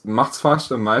 Das macht's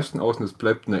fast am meisten aus und es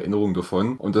bleibt eine Erinnerung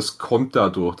davon. Und das kommt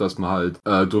dadurch, dass man halt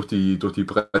durch die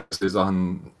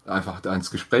Presse-Sachen einfach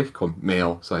ins Gespräch kommt.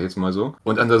 Mehr, sag ich jetzt mal so.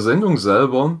 Und an der Sendung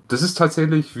selber, das ist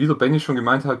tatsächlich, wie der Benni schon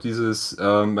gemeint hat,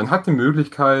 man hat die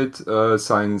Möglichkeit,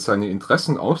 seine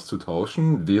Interessen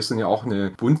auszutauschen. Wir sind ja auch eine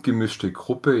bunt gemischte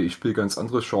Gruppe. Ich spiele ganz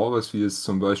andere Genres, wie jetzt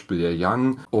zum Beispiel der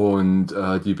Jan und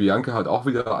die Bianca hat auch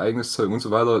wieder eigenes Zeug und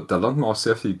so weiter. Da lernt man auch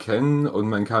sehr viel kennen und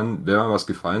man kann, wenn man was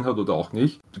gefallen hat oder auch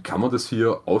nicht, kann man das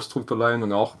hier Ausdruck verleihen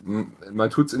und auch, man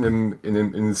tut es in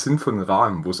einem sinnvollen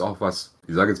Rahmen, wo es auch was,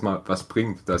 ich sage jetzt mal, was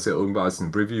bringt, dass ja irgendwas als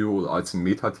ein Review oder als ein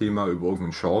Metathema über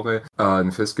irgendein Genre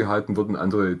festgehalten wird und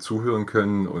andere zuhören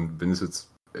können und wenn es jetzt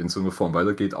in so einer Form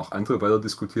weitergeht, auch andere weiter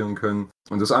diskutieren können.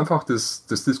 Und das ist einfach das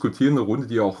Diskutieren der Runde,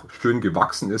 die auch schön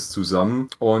gewachsen ist zusammen.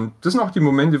 Und das sind auch die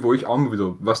Momente, wo ich auch mal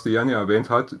wieder, was der Jan ja erwähnt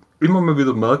hat, immer mal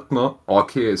wieder merkt man,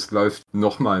 okay, es läuft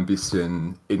noch mal ein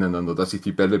bisschen ineinander, dass sich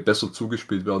die Bälle besser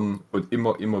zugespielt werden und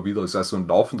immer wieder. Es ist also ein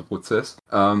laufender Prozess.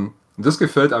 Und das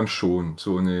gefällt einem schon,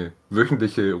 so eine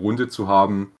wöchentliche Runde zu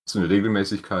haben, so eine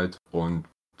Regelmäßigkeit und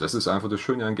das ist einfach das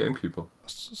Schöne an Gamekeeper.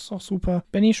 Das ist auch super.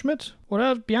 Benny Schmidt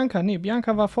oder Bianca? Nee,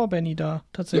 Bianca war vor Benny da,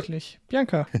 tatsächlich. Ja.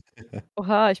 Bianca.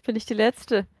 Oha, ich bin nicht die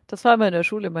Letzte. Das war immer in der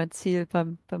Schule mein Ziel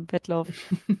beim Wettlauf.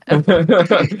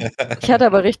 Ich hatte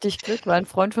aber richtig Glück, weil ein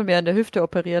Freund von mir an der Hüfte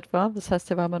operiert war. Das heißt,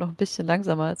 der war immer noch ein bisschen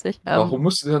langsamer als ich. Warum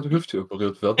musste der an der Hüfte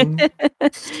operiert werden?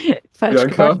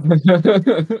 Falsch Bianca.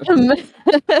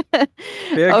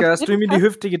 Bianca, hast du ihm in die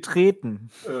Hüfte getreten?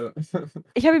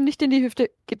 Ich habe ihm nicht in die Hüfte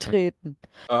getreten.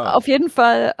 Auf jeden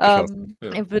Fall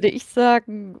würde ich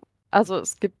sagen, also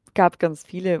es gab ganz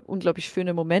viele unglaublich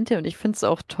schöne Momente und ich finde es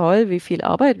auch toll, wie viel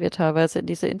Arbeit wir teilweise in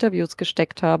diese Interviews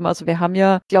gesteckt haben. Also wir haben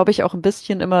ja, glaube ich, auch ein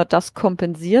bisschen immer das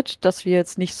kompensiert, dass wir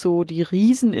jetzt nicht so die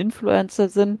Riesen-Influencer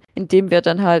sind, indem wir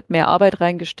dann halt mehr Arbeit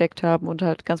reingesteckt haben und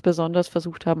halt ganz besonders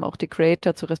versucht haben, auch die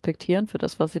Creator zu respektieren für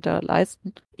das, was sie da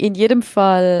leisten. In jedem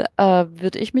Fall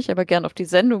würde ich mich aber gern auf die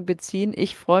Sendung beziehen.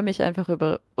 Ich freue mich einfach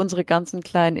über unsere ganzen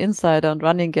kleinen Insider und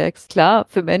Running Gags. Klar,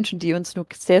 für Menschen, die uns nur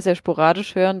sehr, sehr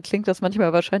sporadisch hören, klingt das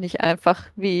manchmal wahrscheinlich einfach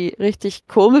wie richtig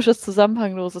komisches,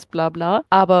 zusammenhangloses Blabla.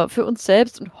 Aber für uns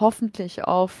selbst und hoffentlich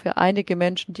auch für einige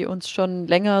Menschen, die uns schon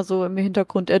länger so im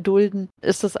Hintergrund erdulden,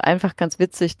 ist es einfach ganz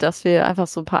witzig, dass wir einfach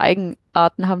so ein paar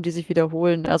Eigenarten haben, die sich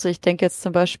wiederholen. Also ich denke jetzt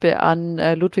zum Beispiel an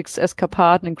Ludwigs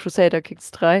Eskapaden in Crusader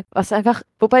Kings 3, was einfach,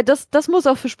 wobei das muss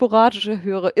auch für sporadische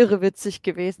Hörer irre witzig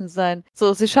gewesen sein.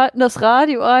 So, sie schalten das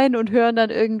Radio ein und hören dann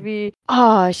irgendwie,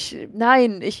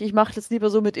 ich mache das lieber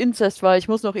so mit Inzest, weil ich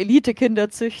muss noch Elite-Kinder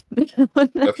züchten.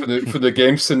 Ja, für eine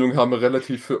Games-Sendung haben wir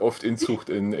relativ oft Inzucht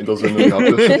in der Sendung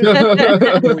gehabt. Oh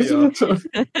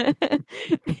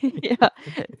ja. Ja.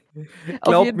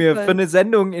 Glaub mir, für eine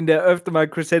Sendung, in der öfter mal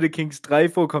Crusader Kings 3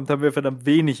 vorkommt, haben wir verdammt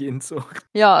wenig Inzucht.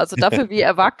 Ja, also dafür, wie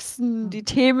erwachsen die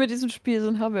Themen in diesem Spiel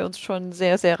sind, haben wir uns schon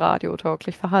sehr, sehr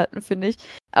radiotauglich verhalten, finde ich.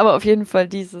 Aber auf jeden Fall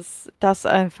das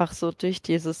einfach so durch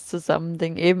dieses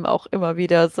Zusammending eben auch immer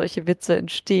wieder solche Witze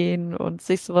entstehen und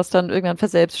sich sowas dann irgendwann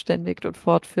verselbstständigt und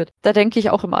fortführt. Da denke ich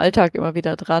auch im Alltag immer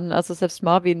wieder dran. Also selbst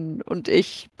Marvin und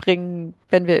ich bringen,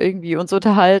 wenn wir irgendwie uns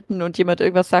unterhalten und jemand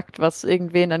irgendwas sagt, was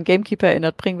irgendwen an Gamekeeper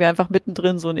erinnert, bringen wir einfach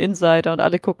mittendrin so einen Insider und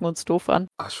alle gucken uns doof an.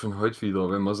 Ach, schon heute wieder,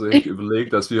 wenn man sich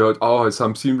überlegt, dass wir heute, jetzt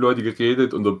haben 7 Leute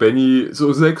geredet und der Benny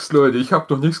so 6 Leute, ich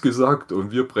habe noch nichts gesagt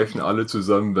und wir brechen alle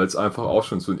zusammen, weil es einfach auch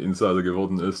schon so ein Insider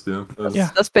geworden ist. Ja.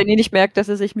 Dass Benny nicht merkt, dass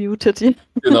er sich mutet.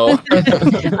 Genau.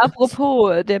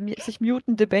 Apropos, der sich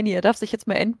mutende Benny, er darf sich jetzt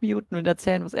mal entmuten und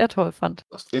erzählen, was er toll fand.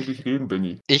 Lass endlich reden,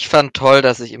 Benny. Ich fand toll,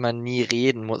 dass ich immer nie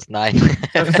reden muss. Nein.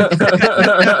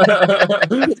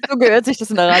 So gehört sich das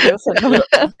in der Radiosendung.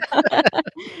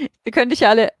 Wir können dich ja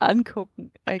alle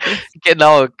angucken.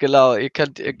 Genau.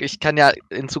 Ich kann ja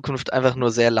in Zukunft einfach nur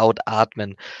sehr laut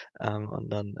atmen. Und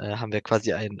dann haben wir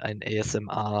quasi ein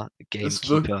ASMR-Gamekeeper. Es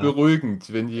wirkt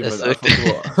beruhigend, wenn jemand einfach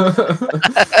nur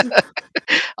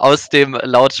aus dem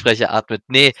Lautsprecher atmet.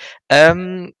 Nee,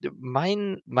 mein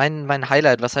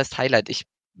Highlight, was heißt Highlight? Ich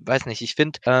weiß nicht, ich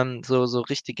finde so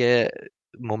richtige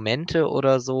Momente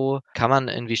oder so kann man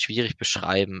irgendwie schwierig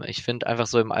beschreiben. Ich finde einfach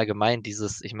so im Allgemeinen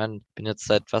ich bin jetzt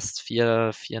seit fast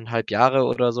 4,5 Jahre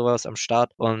oder sowas am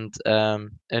Start und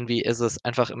irgendwie ist es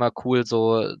einfach immer cool,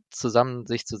 so zusammen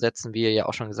sich zu setzen, wie ihr ja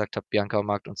auch schon gesagt habt, Bianca und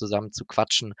Marc, und zusammen zu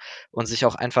quatschen und sich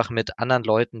auch einfach mit anderen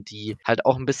Leuten, die halt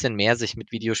auch ein bisschen mehr sich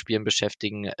mit Videospielen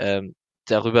beschäftigen,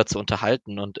 darüber zu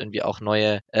unterhalten und irgendwie auch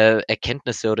neue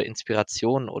Erkenntnisse oder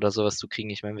Inspirationen oder sowas zu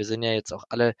kriegen. Ich meine, wir sind ja jetzt auch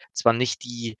alle zwar nicht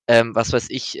die,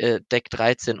 Deck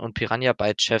 13 und Piranha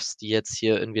Byte Chefs, die jetzt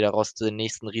hier irgendwie daraus den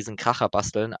nächsten riesen Kracher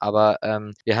basteln, aber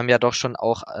wir haben ja doch schon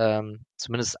auch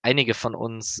zumindest einige von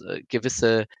uns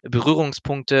gewisse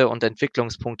Berührungspunkte und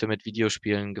Entwicklungspunkte mit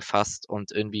Videospielen gefasst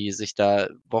und irgendwie sich da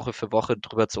Woche für Woche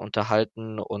drüber zu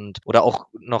unterhalten oder auch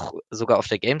noch sogar auf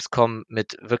der Gamescom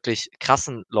mit wirklich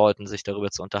krassen Leuten sich darüber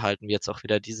zu unterhalten, wie jetzt auch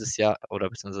wieder dieses Jahr oder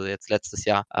beziehungsweise jetzt letztes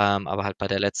Jahr, aber halt bei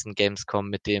der letzten Gamescom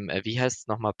mit dem, wie heißt es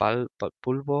nochmal,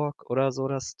 Bulwark oder so,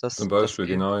 das zum Beispiel,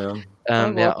 genau, ja.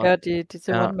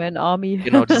 Diese One-Man-Army.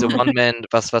 Genau, diese One-Man,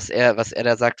 was er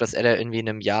da sagt, was er da irgendwie in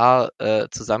einem Jahr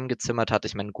zusammengezimmert hat.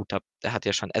 Ich meine, gut, der hat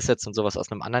ja schon Assets und sowas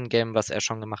aus einem anderen Game, was er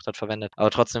schon gemacht hat, verwendet. Aber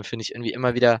trotzdem finde ich irgendwie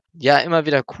immer wieder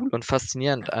cool und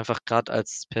faszinierend, einfach gerade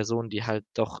als Person, die halt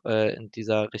doch in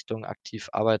dieser Richtung aktiv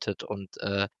arbeitet. Und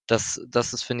das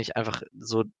ist, finde ich, einfach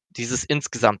so dieses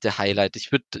insgesamte Highlight.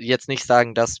 Ich würde jetzt nicht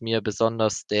sagen, dass mir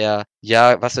besonders der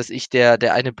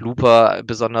eine Blooper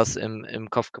besonders im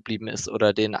Kopf geblieben ist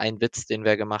oder den einen Witz, den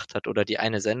wer gemacht hat oder die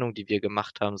eine Sendung, die wir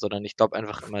gemacht haben, sondern ich glaube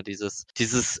einfach immer dieses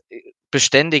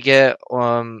Beständige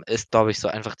ist, glaube ich, so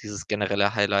einfach dieses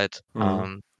generelle Highlight.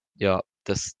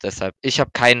 Deshalb, ich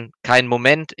habe keinen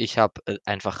Moment, ich habe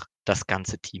einfach das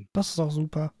ganze Team. Das ist auch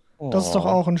super. Das ist doch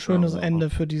auch ein schönes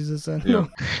Ende für diese Sendung.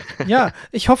 Ja,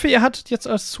 ich hoffe, ihr hattet jetzt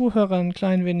als Zuhörer ein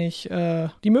klein wenig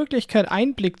die Möglichkeit,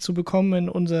 Einblick zu bekommen in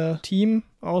unser Team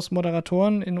aus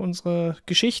Moderatoren, in unsere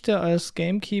Geschichte als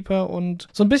Gamekeeper und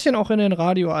so ein bisschen auch in den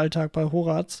Radioalltag bei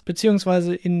Horaz,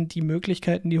 beziehungsweise in die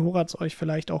Möglichkeiten, die Horaz euch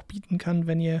vielleicht auch bieten kann,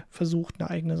 wenn ihr versucht, eine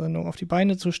eigene Sendung auf die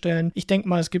Beine zu stellen. Ich denke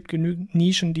mal, es gibt genügend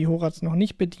Nischen, die Horaz noch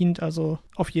nicht bedient, also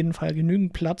auf jeden Fall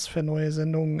genügend Platz für neue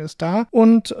Sendungen ist da.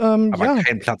 Und aber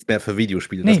kein Platz mehr für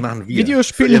Videospiele, das machen wir.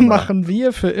 Videospiele machen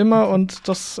wir für immer und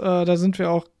da sind wir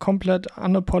auch komplett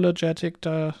unapologetic,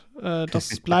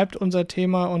 das bleibt unser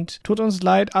Thema und tut uns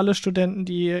leid, alle Studenten,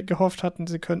 die gehofft hatten,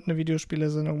 sie könnten eine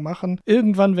Videospielesendung machen.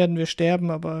 Irgendwann werden wir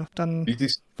sterben, aber dann... Die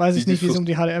weiß ich nicht, wie es um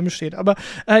die HDM steht. Aber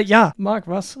ja, Marc,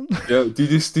 was? Ja, die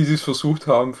es versucht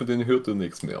haben, für den hört ihr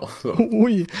nichts mehr. So.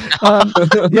 Ui.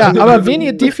 Ja, aber wen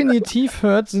ihr definitiv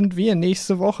hört, sind wir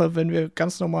nächste Woche, wenn wir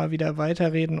ganz normal wieder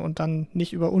weiterreden und dann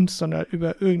nicht über uns, sondern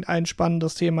über irgendein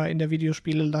spannendes Thema in der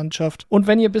Videospielelandschaft. Und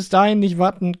wenn ihr bis dahin nicht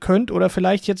warten könnt oder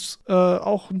vielleicht jetzt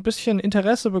auch ein bisschen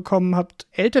Interesse bekommen habt,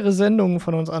 ältere Sendungen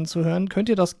von uns anzuhören, könnt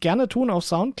ihr das gerne tun auf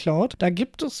Soundcloud. Da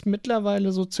gibt es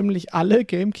mittlerweile so ziemlich alle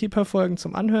Gamekeeper-Folgen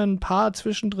zum Anhören. Ein paar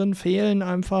zwischendrin fehlen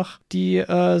einfach. Die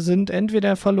sind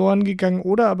entweder verloren gegangen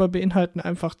oder aber beinhalten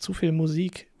einfach zu viel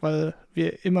Musik, weil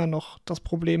wir immer noch das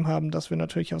Problem haben, dass wir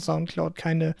natürlich auf Soundcloud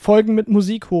keine Folgen mit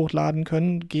Musik hochladen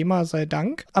können. GEMA sei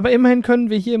Dank. Aber immerhin können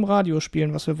wir hier im Radio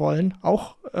spielen, was wir wollen.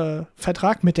 Auch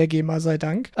Vertrag mit der GEMA sei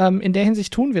Dank. In der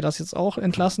Hinsicht tun wir das jetzt auch.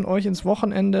 Entlassen euch ins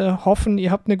Wochenende. Hoffen,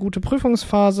 ihr habt eine gute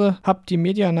Prüfungsphase. Habt die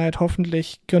Media Night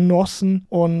hoffentlich genossen.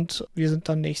 Und wir sind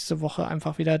dann nächste Woche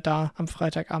einfach wieder da am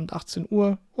Freitagabend 18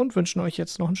 Uhr und wünschen euch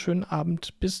jetzt noch einen schönen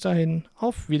Abend. Bis dahin,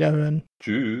 auf Wiederhören.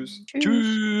 Tschüss.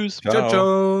 Tschüss. Ciao,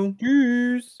 ciao.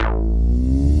 Tschüss.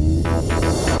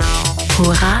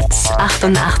 Horaz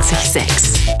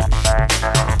 88.6